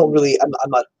I don't really.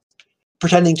 I'm not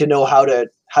pretending to know how to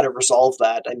resolve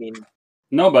that. I mean,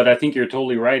 no, but I think you're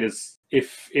totally right. Is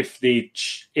if they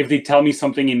tell me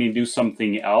something and they do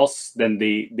something else, then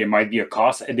there might be a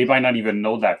cost, and they might not even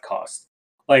know that cost.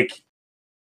 Like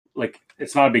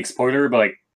it's not a big spoiler, but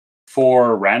like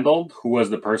for Randall, who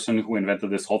was the person who invented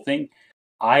this whole thing,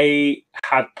 I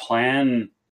had planned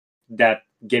that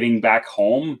getting back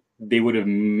home, they would have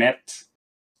met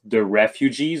the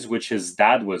refugees, which his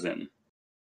dad was in,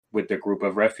 with the group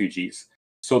of refugees.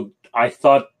 So I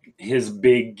thought his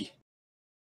big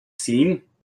scene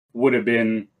would have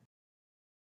been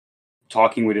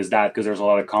talking with his dad, because there's a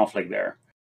lot of conflict there.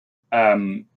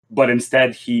 But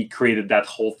instead, he created that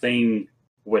whole thing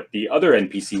with the other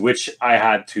NPC, which I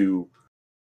had to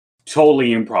totally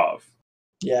improv.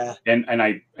 Yeah, and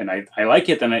I like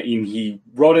it, and he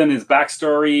wrote in his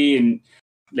backstory, and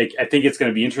like I think it's going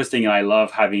to be interesting, and I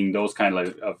love having those kind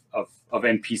of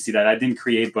NPC that I didn't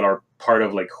create but are part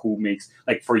of like who makes,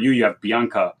 like for you have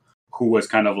Bianca, who was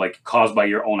kind of like caused by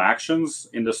your own actions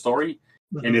in the story,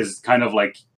 and is kind of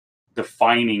like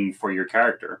defining for your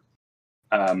character.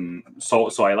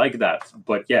 So I like that,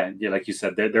 but yeah, like you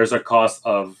said, there's a cost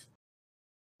of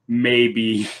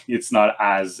maybe it's not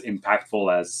as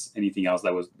impactful as anything else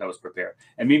that was prepared.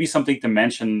 And maybe something to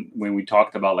mention when we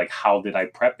talked about like how did I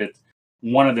prep it,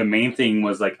 one of the main thing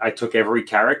was like I took every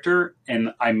character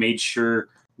and I made sure,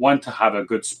 one, to have a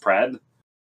good spread,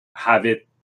 have it,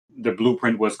 the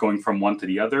blueprint was going from one to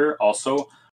the other also,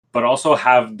 but also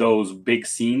have those big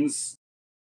scenes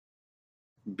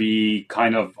be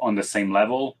kind of on the same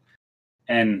level.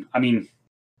 And I mean,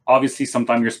 obviously,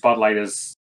 sometimes your spotlight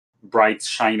is bright,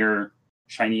 shinier.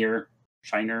 I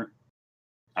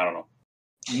don't know,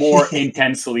 more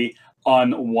intensely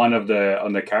on one of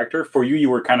the character. For you, you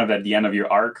were kind of at the end of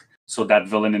your arc, so that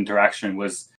villain interaction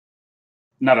was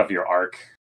not of your arc,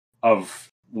 of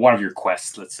one of your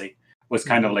quests, let's say, was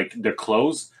kind of like the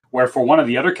close. Where for one of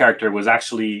the other character was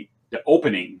actually the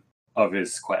opening of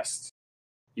his quest.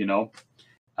 You know,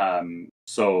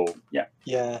 so yeah.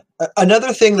 Yeah.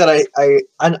 Another thing that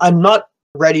I'm not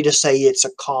ready to say it's a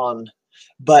con,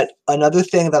 but another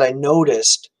thing that I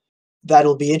noticed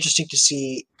that'll be interesting to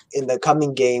see in the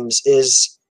coming games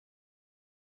is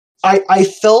I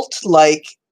felt like,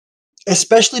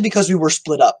 especially because we were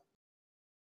split up,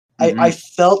 I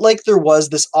felt like there was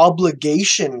this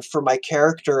obligation for my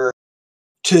character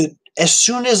to, as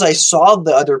soon as I saw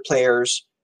the other players,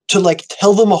 to like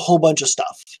tell them a whole bunch of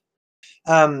stuff.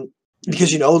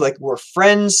 Because, you know, like, we're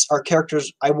friends, our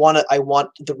characters, I want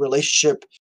the relationship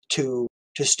to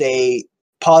stay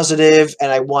positive,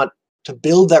 and I want to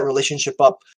build that relationship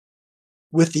up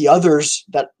with the others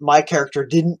that my character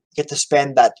didn't get to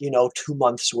spend that, 2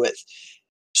 months with.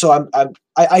 So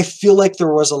I feel like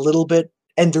there was a little bit,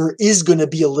 and there is going to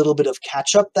be a little bit of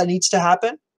catch up that needs to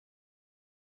happen.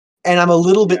 And I'm a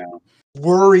little bit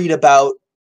worried about,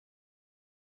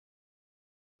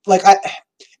 like,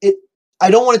 I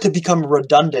don't want it to become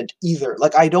redundant either.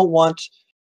 Like, I don't want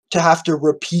to have to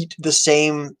repeat the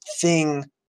same thing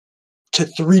to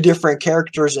 3 different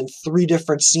characters and 3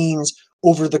 different scenes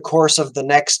over the course of the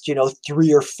next,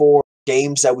 3 or 4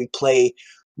 games that we play,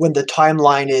 when the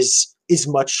timeline is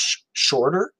much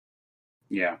shorter.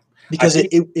 Yeah. Because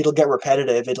it'll get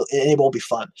repetitive. It won't be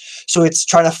fun. So it's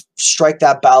trying to strike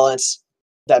that balance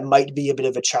that might be a bit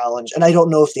of a challenge. And I don't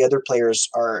know if the other players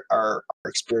are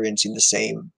experiencing the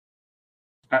same.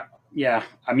 Yeah,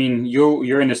 I mean,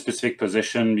 you're in a specific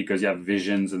position because you have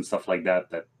visions and stuff like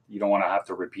that you don't want to have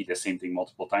to repeat the same thing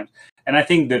multiple times. And I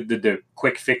think that the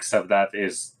quick fix of that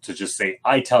is to just say,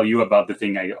 I tell you about the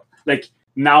thing like.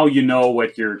 Now you know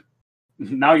what your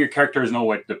characters know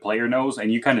what the player knows,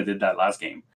 and you kind of did that last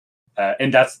game.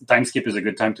 And that's time skip is a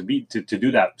good time to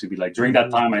do that, to be like, during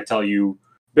that time I tell you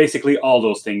basically all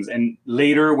those things, and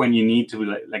later when you need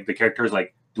to, like the character is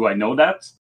like, do I know that?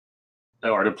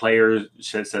 Or the player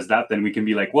says that, then we can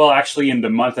be like, well, actually, in the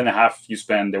month and a half you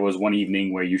spent, there was one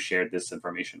evening where you shared this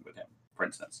information with him, for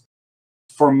instance.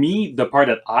 For me, the part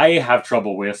that I have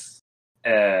trouble with,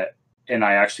 and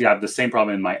I actually have the same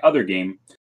problem in my other game,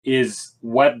 is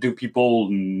what do people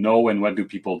know and what do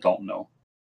people don't know?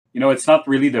 It's not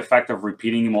really the fact of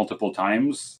repeating multiple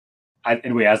times.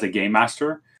 Anyway, as a game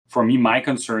master, for me, my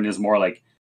concern is more like,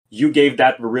 you gave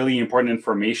that really important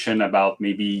information about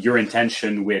maybe your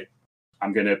intention with,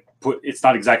 I'm going to put, it's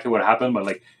not exactly what happened, but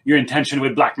like your intention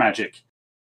with black magic.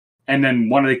 And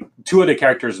then 2 of the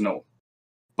characters know.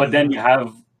 But then you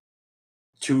have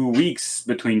 2 weeks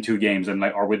between 2 games, and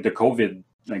like, or with the COVID,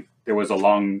 like there was a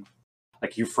long,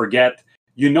 like, you forget,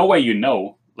 what you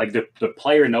know, like the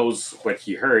player knows what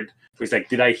he heard. So he's like,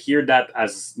 did I hear that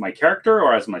as my character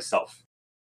or as myself?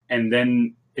 And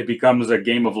then it becomes a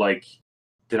game of like,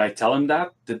 did I tell him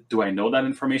that? Do I know that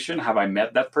information? Have I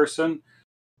met that person?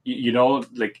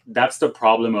 Like, that's the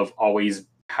problem of always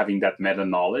having that meta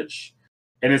knowledge.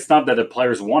 And it's not that the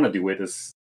players want to do it.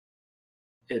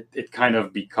 It kind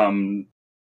of become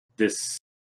this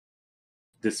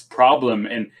problem.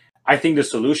 And I think the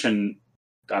solution,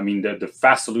 I mean, the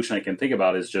fast solution I can think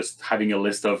about is just having a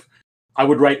list of, I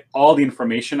would write all the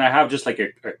information I have, just like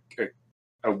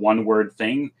a one-word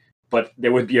thing, but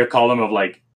there would be a column of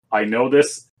like, I know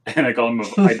this, and a column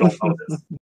of I don't know this.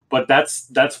 But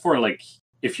that's for like,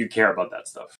 if you care about that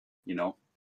stuff,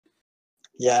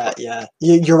 Yeah,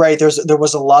 you're right. There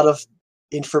was a lot of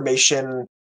information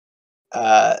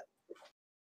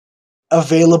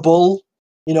available,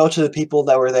 to the people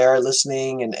that were there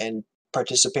listening and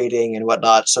participating and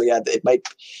whatnot. So yeah, it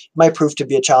might prove to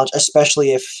be a challenge,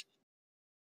 especially if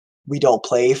we don't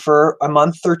play for a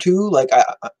month or 2. Like,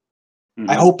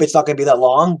 I hope it's not going to be that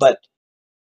long, but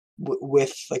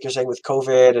with, like you're saying, with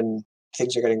COVID and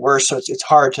things are getting worse, so it's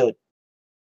hard to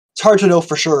know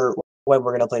for sure when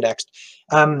we're going to play next.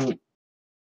 And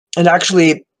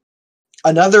actually,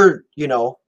 another,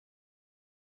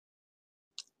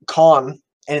 con,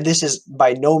 and this is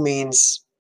by no means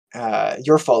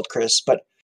your fault, Chris, but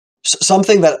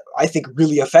something that I think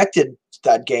really affected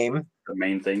that game. The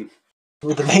main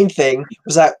thing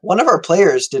was that one of our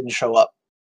players didn't show up.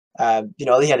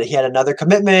 He had another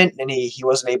commitment, and he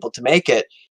wasn't able to make it.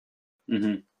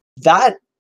 That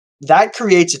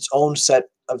creates its own set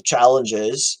of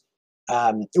challenges.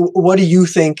 What do you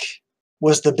think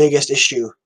was the biggest issue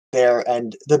there,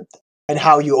 and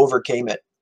how you overcame it?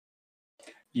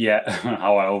 Yeah,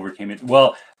 how I overcame it.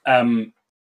 Well,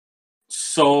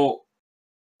 so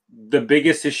the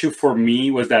biggest issue for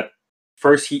me was that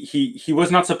first he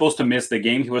was not supposed to miss the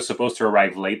game. He was supposed to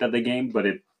arrive late at the game, but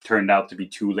it turned out to be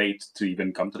too late to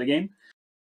even come to the game.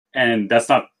 And that's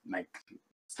not like,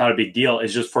 it's not a big deal.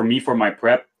 It's just for me, for my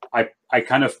prep, I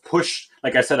kind of pushed,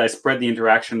 like I said, I spread the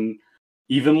interaction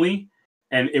evenly,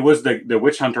 and it was the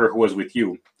witch hunter who was with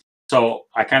you. So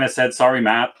I kind of said, sorry,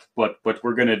 Matt, but what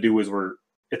we're gonna do is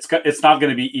it's not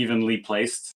gonna be evenly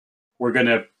placed. We're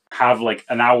gonna have like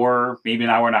an hour, maybe an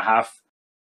hour and a half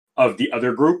of the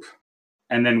other group,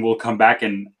 and then we'll come back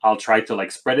and I'll try to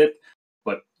like spread it,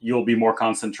 but you'll be more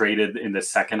concentrated in the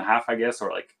second half, I guess, or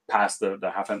like past the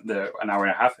an hour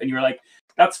and a half. And you're like,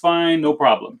 that's fine, no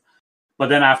problem. But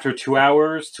then after 2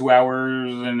 hours, 2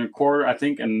 hours and a quarter, I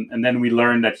think, and then we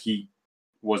learned that he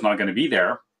was not going to be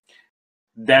there.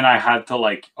 Then I had to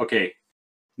like, okay,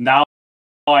 now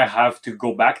I have to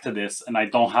go back to this, and I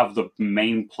don't have the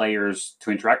main players to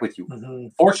interact with you. Mm-hmm.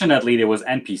 Fortunately, there was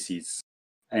NPCs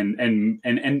and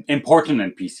important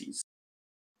NPCs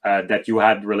that you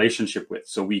had relationship with,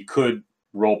 so we could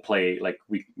role play. Like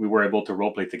we were able to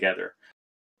role play together.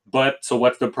 But so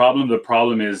what's the problem? The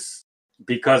problem is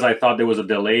because I thought there was a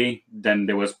delay, then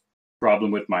there was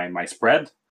problem with my spread.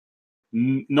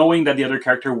 Knowing that the other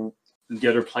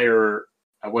player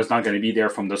was not going to be there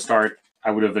from the start,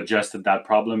 I would have adjusted that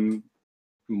problem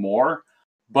more.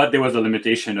 But there was a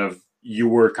limitation of you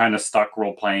were kind of stuck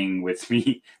role playing with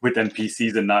me with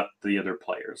NPCs and not the other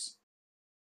players.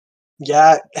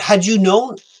 Yeah, had you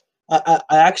known,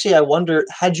 I wonder,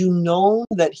 had you known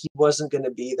that he wasn't going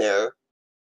to be there,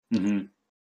 mm-hmm.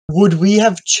 would we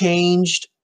have changed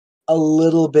a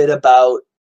little bit about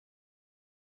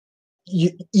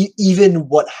even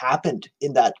what happened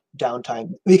in that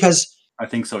downtime? Because I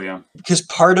think so, yeah. Because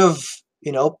part of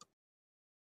the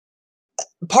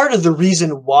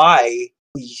reason why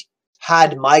we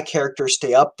had my character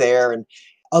stay up there, and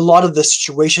a lot of the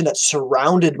situation that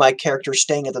surrounded my character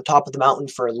staying at the top of the mountain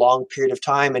for a long period of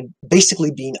time and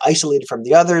basically being isolated from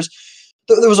the others,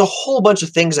 there was a whole bunch of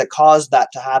things that caused that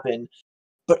to happen.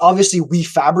 But obviously we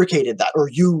fabricated that, or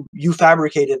you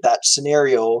fabricated that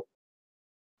scenario,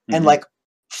 and like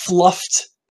fluffed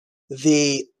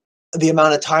the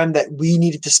amount of time that we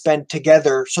needed to spend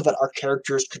together so that our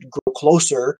characters could grow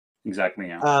closer. Exactly,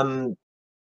 yeah.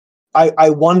 I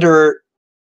wonder,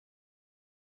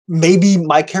 maybe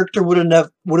my character would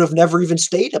have never even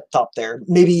stayed up top there.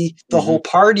 Maybe the whole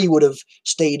party would have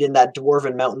stayed in that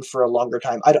dwarven mountain for a longer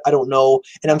time. I don't know.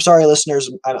 And I'm sorry, listeners,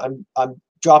 I'm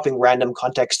dropping random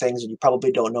context things that you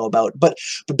probably don't know about. But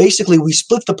basically, we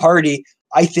split the party,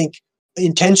 I think,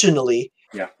 intentionally.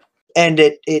 Yeah. And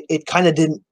it kind of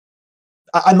didn't.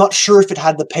 I'm not sure if it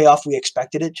had the payoff we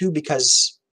expected it to,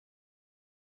 because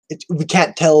we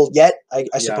can't tell yet.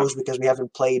 I suppose because we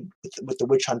haven't played with the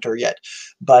Witch Hunter yet.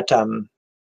 But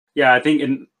yeah, I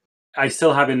think I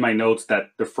still have in my notes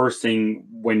that the first thing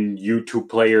when you two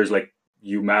players, like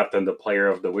you, Matt, and the player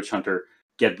of the Witch Hunter,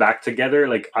 get back together,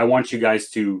 like I want you guys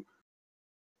to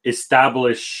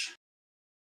establish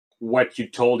what you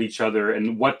told each other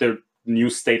and what the new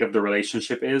state of the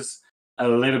relationship is, a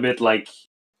little bit like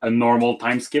a normal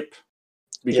time skip,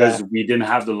 because we didn't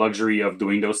have the luxury of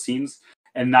doing those scenes.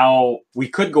 And now we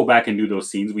could go back and do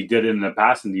those scenes. We did it in the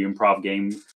past in the improv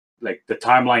game. Like the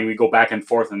timeline, we go back and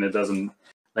forth, and it doesn't,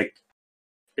 like,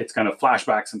 it's kind of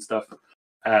flashbacks and stuff.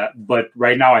 But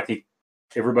right now, I think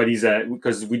everybody's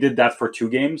because we did that for 2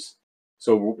 games.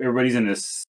 So everybody's in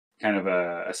this kind of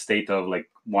a state of like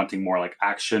wanting more like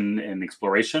action and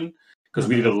exploration, because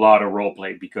we did a lot of role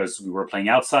play because we were playing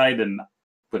outside, and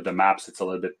with the maps, it's a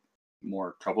little bit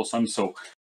more troublesome. So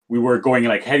we were going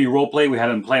like heavy role play. We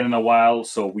hadn't played in a while,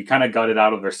 so we kind of got it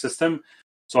out of our system.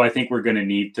 So I think we're going to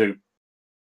need to,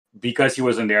 because he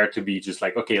wasn't there, to be just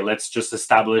like, okay, let's just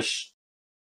establish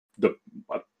the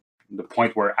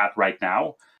point we're at right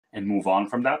now and move on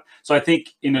from that. So I think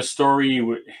in a story,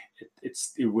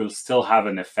 it will still have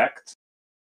an effect,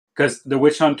 because the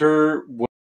Witch Hunter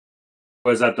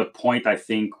was at the point, I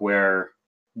think, where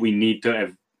we need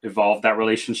to evolve that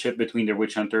relationship between the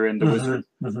Witch Hunter and the wizard.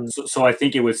 So I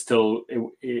think it's still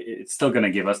going to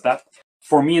give us that.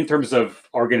 For me, in terms of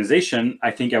organization,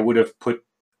 I think I would have put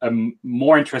a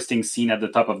more interesting scene at the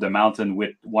top of the mountain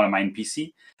with one of my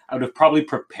NPC. I would have probably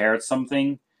prepared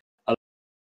something a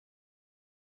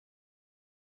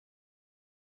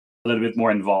little bit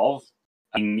more involved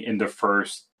in the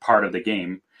first part of the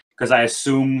game, because I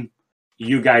assume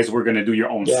you guys were going to do your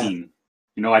own scene.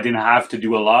 I didn't have to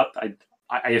do a lot.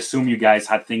 I assume you guys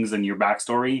had things in your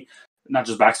backstory, not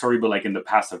just backstory, but like in the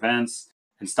past events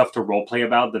and stuff to role play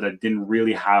about that I didn't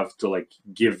really have to like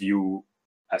give you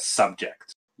a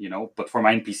subject, you know. But for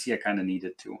my NPC, I kind of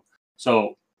needed to.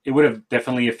 So it would have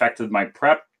definitely affected my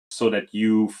prep so that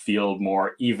you feel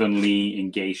more evenly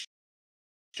engaged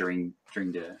during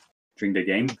the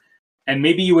game, and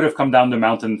maybe you would have come down the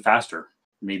mountain faster.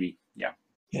 Maybe,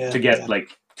 to get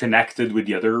like connected with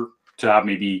the other, to have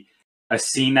maybe a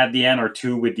scene at the end or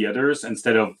two with the others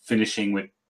instead of finishing with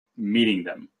meeting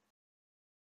them.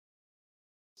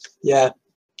 Yeah.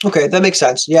 Okay, that makes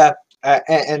sense. Yeah,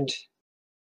 and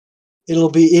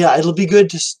it'll be good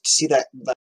to see that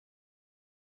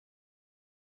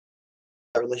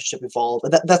relationship evolve.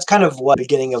 And that's kind of what the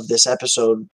beginning of this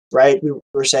episode, right? We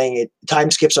were saying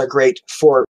time skips are great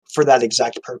for that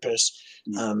exact purpose.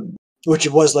 Which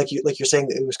it was like you're saying,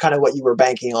 it was kind of what you were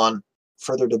banking on,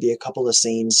 for there to be a couple of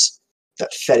scenes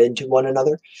that fed into one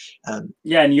another. And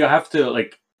you have to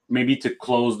like maybe to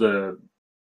close the.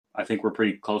 I think we're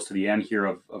pretty close to the end here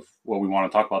of what we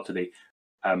want to talk about today.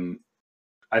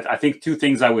 I think two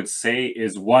things I would say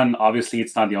is, one, obviously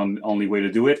it's not the only way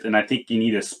to do it, and I think you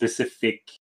need a specific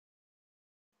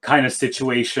kind of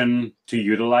situation to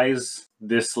utilize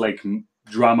this like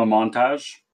drama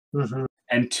montage. Mm-hmm.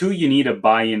 And two, you need a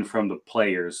buy-in from the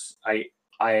players.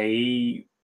 I'm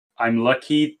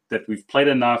lucky that we've played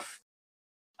enough.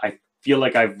 I feel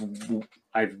like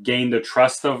I've gained the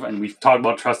trust of, and we've talked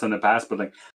about trust in the past, but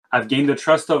like I've gained the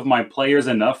trust of my players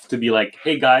enough to be like,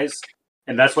 hey guys,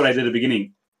 and that's what I did at the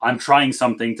beginning. I'm trying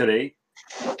something today.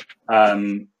 I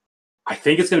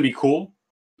think it's going to be cool.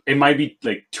 It might be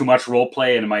like too much role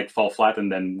play and it might fall flat, and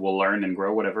then we'll learn and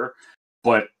grow, whatever.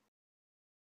 But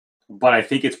I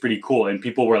think it's pretty cool. And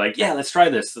people were like, yeah, let's try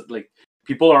this. Like,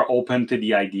 people are open to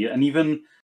the idea, and even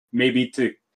maybe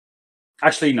to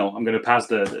actually, no, I'm going to pass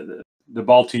the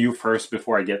ball to you first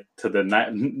before I get to the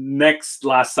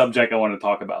last subject I want to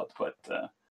talk about. But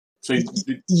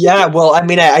well, I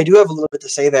mean, I do have a little bit to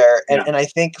say there, and I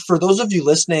think for those of you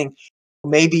listening,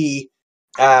 maybe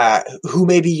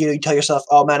you tell yourself,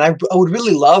 oh man, I would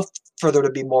really love for there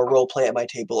to be more role play at my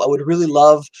table. I would really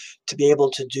love to be able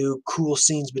to do cool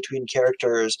scenes between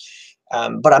characters,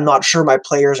 but I'm not sure my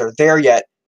players are there yet.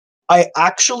 I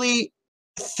actually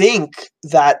think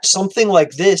that something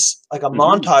like this, like a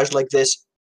montage like this,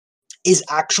 is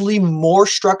actually more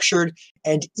structured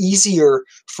and easier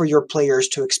for your players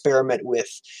to experiment with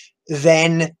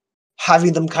than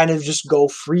having them kind of just go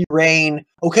free reign.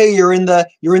 Okay, you're in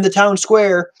the town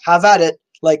square, have at it.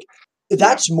 Like,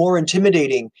 that's more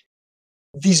intimidating.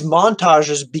 These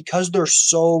montages, because they're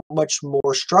so much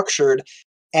more structured,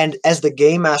 and as the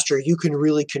game master, you can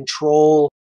really control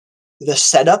the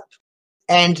setup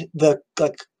and the,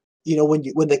 like,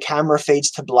 when the camera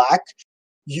fades to black,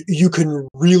 you can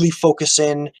really focus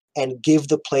in and give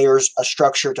the players a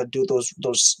structure to do those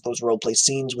role play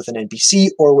scenes with an NPC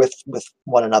or with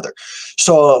one another.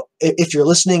 So if you're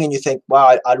listening and you think,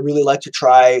 wow, I'd really like to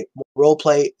try role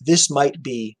play, this might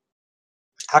be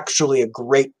actually a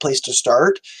great place to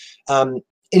start. And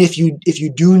if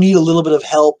you do need a little bit of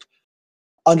help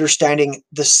understanding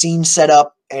the scene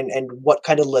setup and what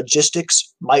kind of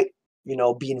logistics might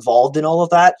be involved in all of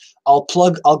that, I'll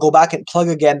go back and plug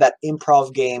again that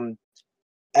improv game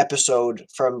episode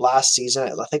from last season.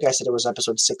 I think I said it was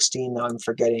episode 16. Now I'm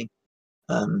forgetting.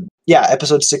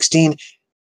 Episode 16.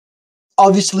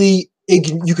 Obviously,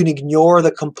 you can ignore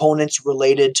the components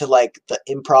related to like the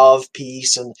improv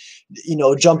piece and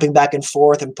jumping back and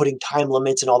forth and putting time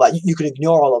limits and all that. You can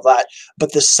ignore all of that,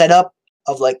 but the setup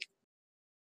of like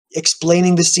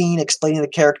explaining the scene, explaining the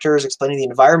characters, explaining the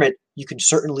environment, you can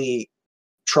certainly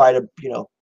try to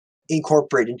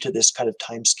incorporate into this kind of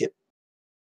time skip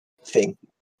thing.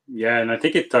 Yeah, and I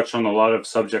think it touched on a lot of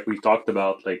subject we've talked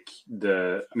about, like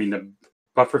the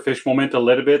pufferfish moment a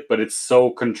little bit, but it's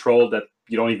so controlled that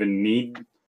you don't even need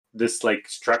this like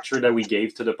structure that we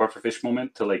gave to the pufferfish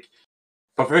moment. To like,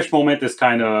 pufferfish moment is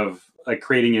kind of like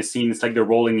creating a scene. It's like the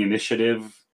rolling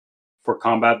initiative for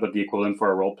combat, but the equivalent for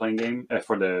a role-playing game,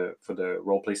 for the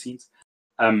role-play scenes.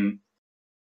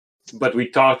 But we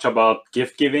talked about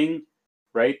gift giving,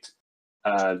 right?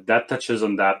 That touches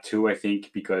on that too, I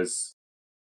think, because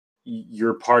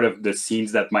you're part of the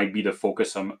scenes that might be the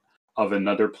focus of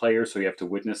another player, so you have to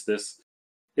witness this.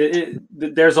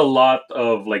 There's a lot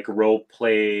of like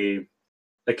role-play,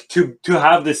 like to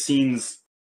have the scenes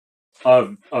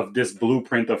of this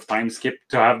blueprint of time skip,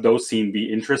 to have those scenes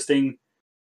be interesting,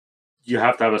 you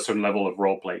have to have a certain level of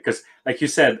role play. Because like you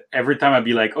said, every time I'd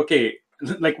be like, okay,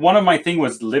 like one of my thing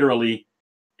was literally,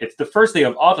 it's the first day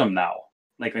of autumn now,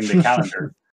 like in the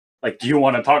calendar. like, do you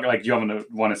want to talk? Like, do you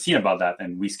want to see about that?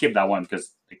 And we skipped that one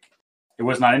because like, it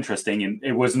was not interesting and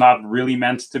it was not really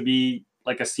meant to be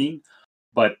like a scene.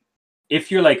 But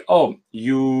if you're like, oh,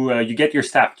 you get your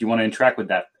staff, do you want to interact with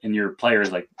that? And your player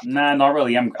is like, nah, not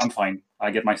really. I'm fine.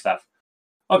 I get my staff.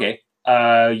 Okay.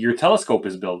 Your telescope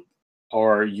is built,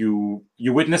 or you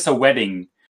witness a wedding,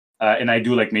 and I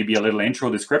do like maybe a little intro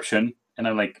description, and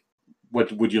I'm like,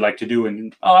 what would you like to do?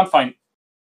 And oh, I'm fine.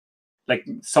 Like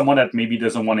someone that maybe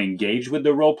doesn't want to engage with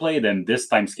the role play, then this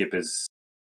time skip is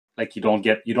like you don't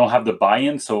have the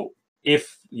buy-in. So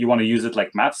if you want to use it,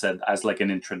 like Matt said, as like an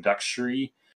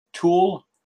introductory tool,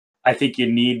 I think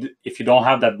you need, if you don't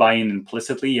have that buy-in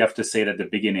implicitly, you have to say it at the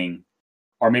beginning,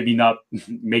 or maybe not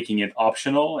making it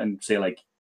optional and say like,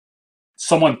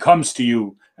 someone comes to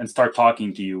you and start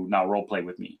talking to you, now role play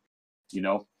with me, you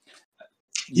know?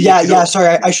 Yeah.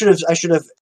 Sorry, I should have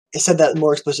said that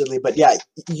more explicitly, but yeah,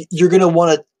 you're going to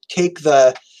want to take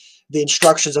the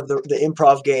instructions of the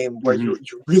improv game where you're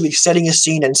really setting a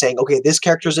scene and saying, okay, this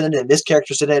character's in it and this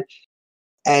character's in it,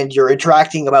 and you're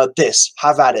interacting about this.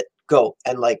 Have at it, go,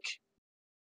 and like,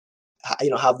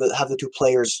 have the two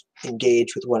players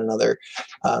engage with one another.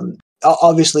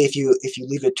 Obviously, if you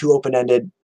leave it too open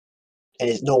ended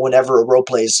and no one ever role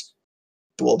plays,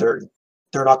 well, they're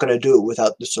not going to do it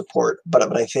without the support.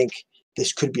 But I think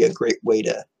this could be a great way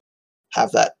to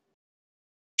have that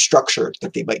structure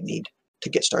that they might need to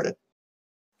get started.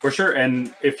 For sure.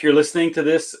 And if you're listening to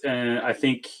this, I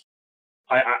think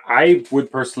I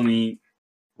would personally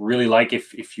really like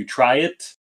if you try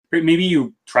it. Maybe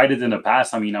you tried it in the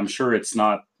past. I mean, I'm sure it's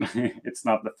not it's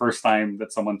not the first time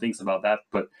that someone thinks about that.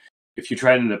 But if you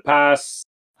tried it in the past,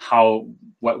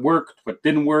 what worked, what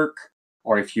didn't work,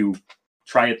 or if you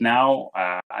try it now,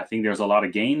 I think there's a lot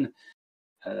of gain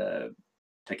that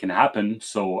can happen.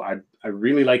 So I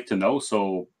really like to know.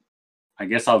 So I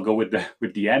guess I'll go with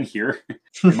the end here.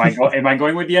 Am I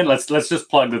going with the end? Let's just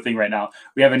plug the thing right now.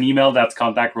 We have an email that's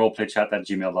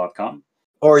contactroleplaychat@gmail.com.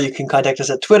 Or you can contact us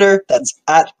at Twitter. That's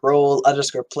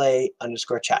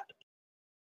 @roll_play_chat.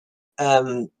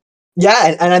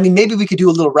 Yeah, and I mean, maybe we could do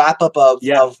a little wrap up of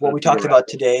what we talked about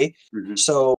today. Mm-hmm.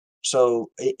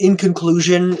 So in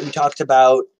conclusion, we talked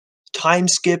about time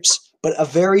skips, but a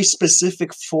very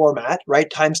specific format, right?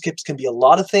 Time skips can be a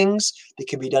lot of things. They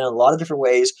can be done in a lot of different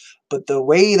ways. But the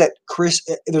way that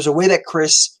there's a way that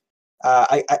Chris,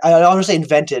 I don't want to say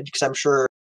invented, because I'm sure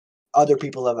other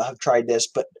people have tried this,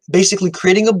 but basically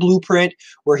creating a blueprint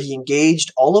where he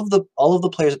engaged all of the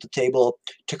players at the table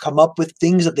to come up with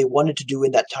things that they wanted to do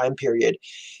in that time period,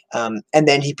 and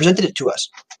then he presented it to us.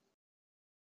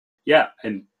 Yeah,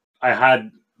 and I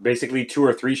had basically 2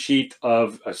 or 3 sheets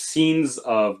of scenes,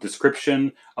 of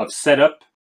description, of setup,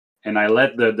 and I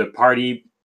let the party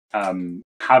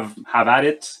have at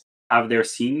it, have their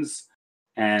scenes,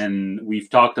 and we've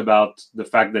talked about the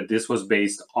fact that this was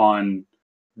based on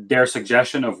their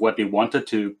suggestion of what they wanted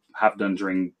to have done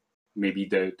during maybe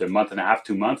the month and a half,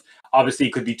 2 months. Obviously,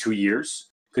 it could be 2 years,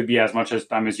 could be as much as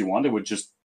time as you want. It would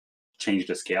just change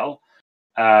the scale.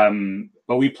 But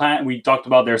we talked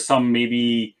about there's some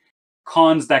maybe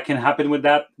cons that can happen with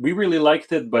that. We really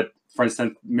liked it, but for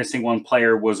instance, missing one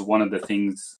player was one of the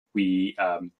things we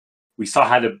saw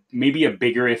had maybe a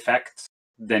bigger effect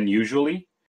than usually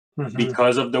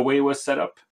because of the way it was set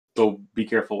up. So be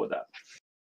careful with that.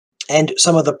 And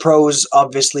some of the pros,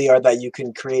 obviously, are that you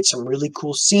can create some really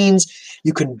cool scenes.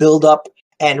 You can build up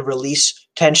and release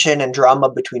tension and drama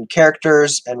between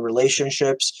characters and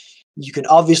relationships. You can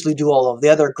obviously do all of the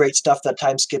other great stuff that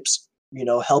time skips,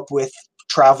 help with: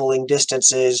 traveling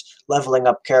distances, leveling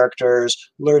up characters,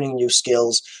 learning new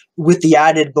skills, with the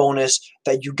added bonus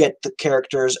that you get the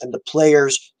characters and the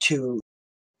players to,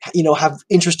 have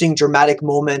interesting dramatic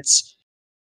moments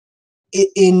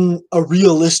in a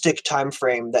realistic time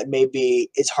frame that maybe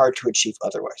it's hard to achieve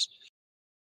otherwise.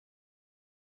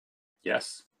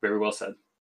 Yes, very well said.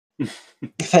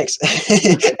 Thanks.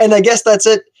 And I guess that's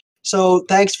it. So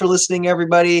thanks for listening,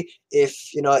 everybody. If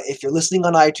you're listening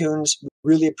on iTunes, we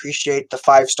really appreciate the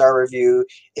 5-star review.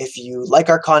 If you like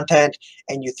our content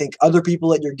and you think other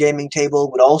people at your gaming table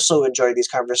would also enjoy these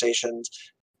conversations,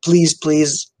 please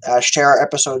share our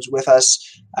episodes with us.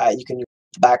 You can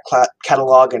back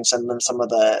catalog and send them some of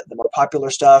the more popular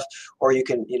stuff, or you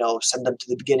can send them to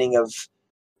the beginning of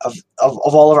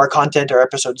all of our content or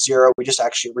episode 0. We just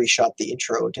actually reshot the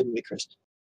intro, didn't we, Chris?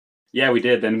 Yeah, we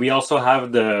did. And we also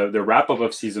have the wrap up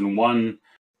of season 1,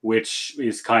 which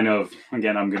is kind of,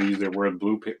 again, I'm going to use the word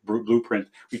blueprint.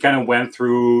 We kind of went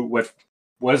through what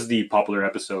was the popular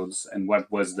episodes and what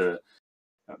was the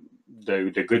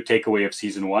good takeaway of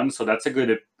season 1. So that's a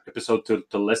good episode to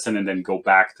listen and then go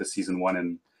back to season 1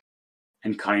 and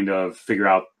and kind of figure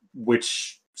out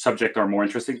which subject are more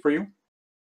interesting for you.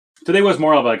 Today was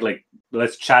more of like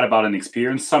let's chat about an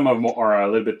experience. Some of them are a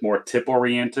little bit more tip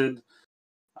oriented.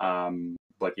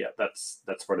 But yeah, that's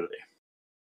for today.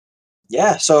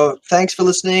 Yeah, so thanks for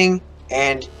listening,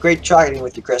 and great chatting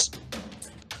with you, Chris.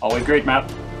 Always great,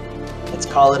 Matt. Let's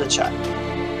call it a chat.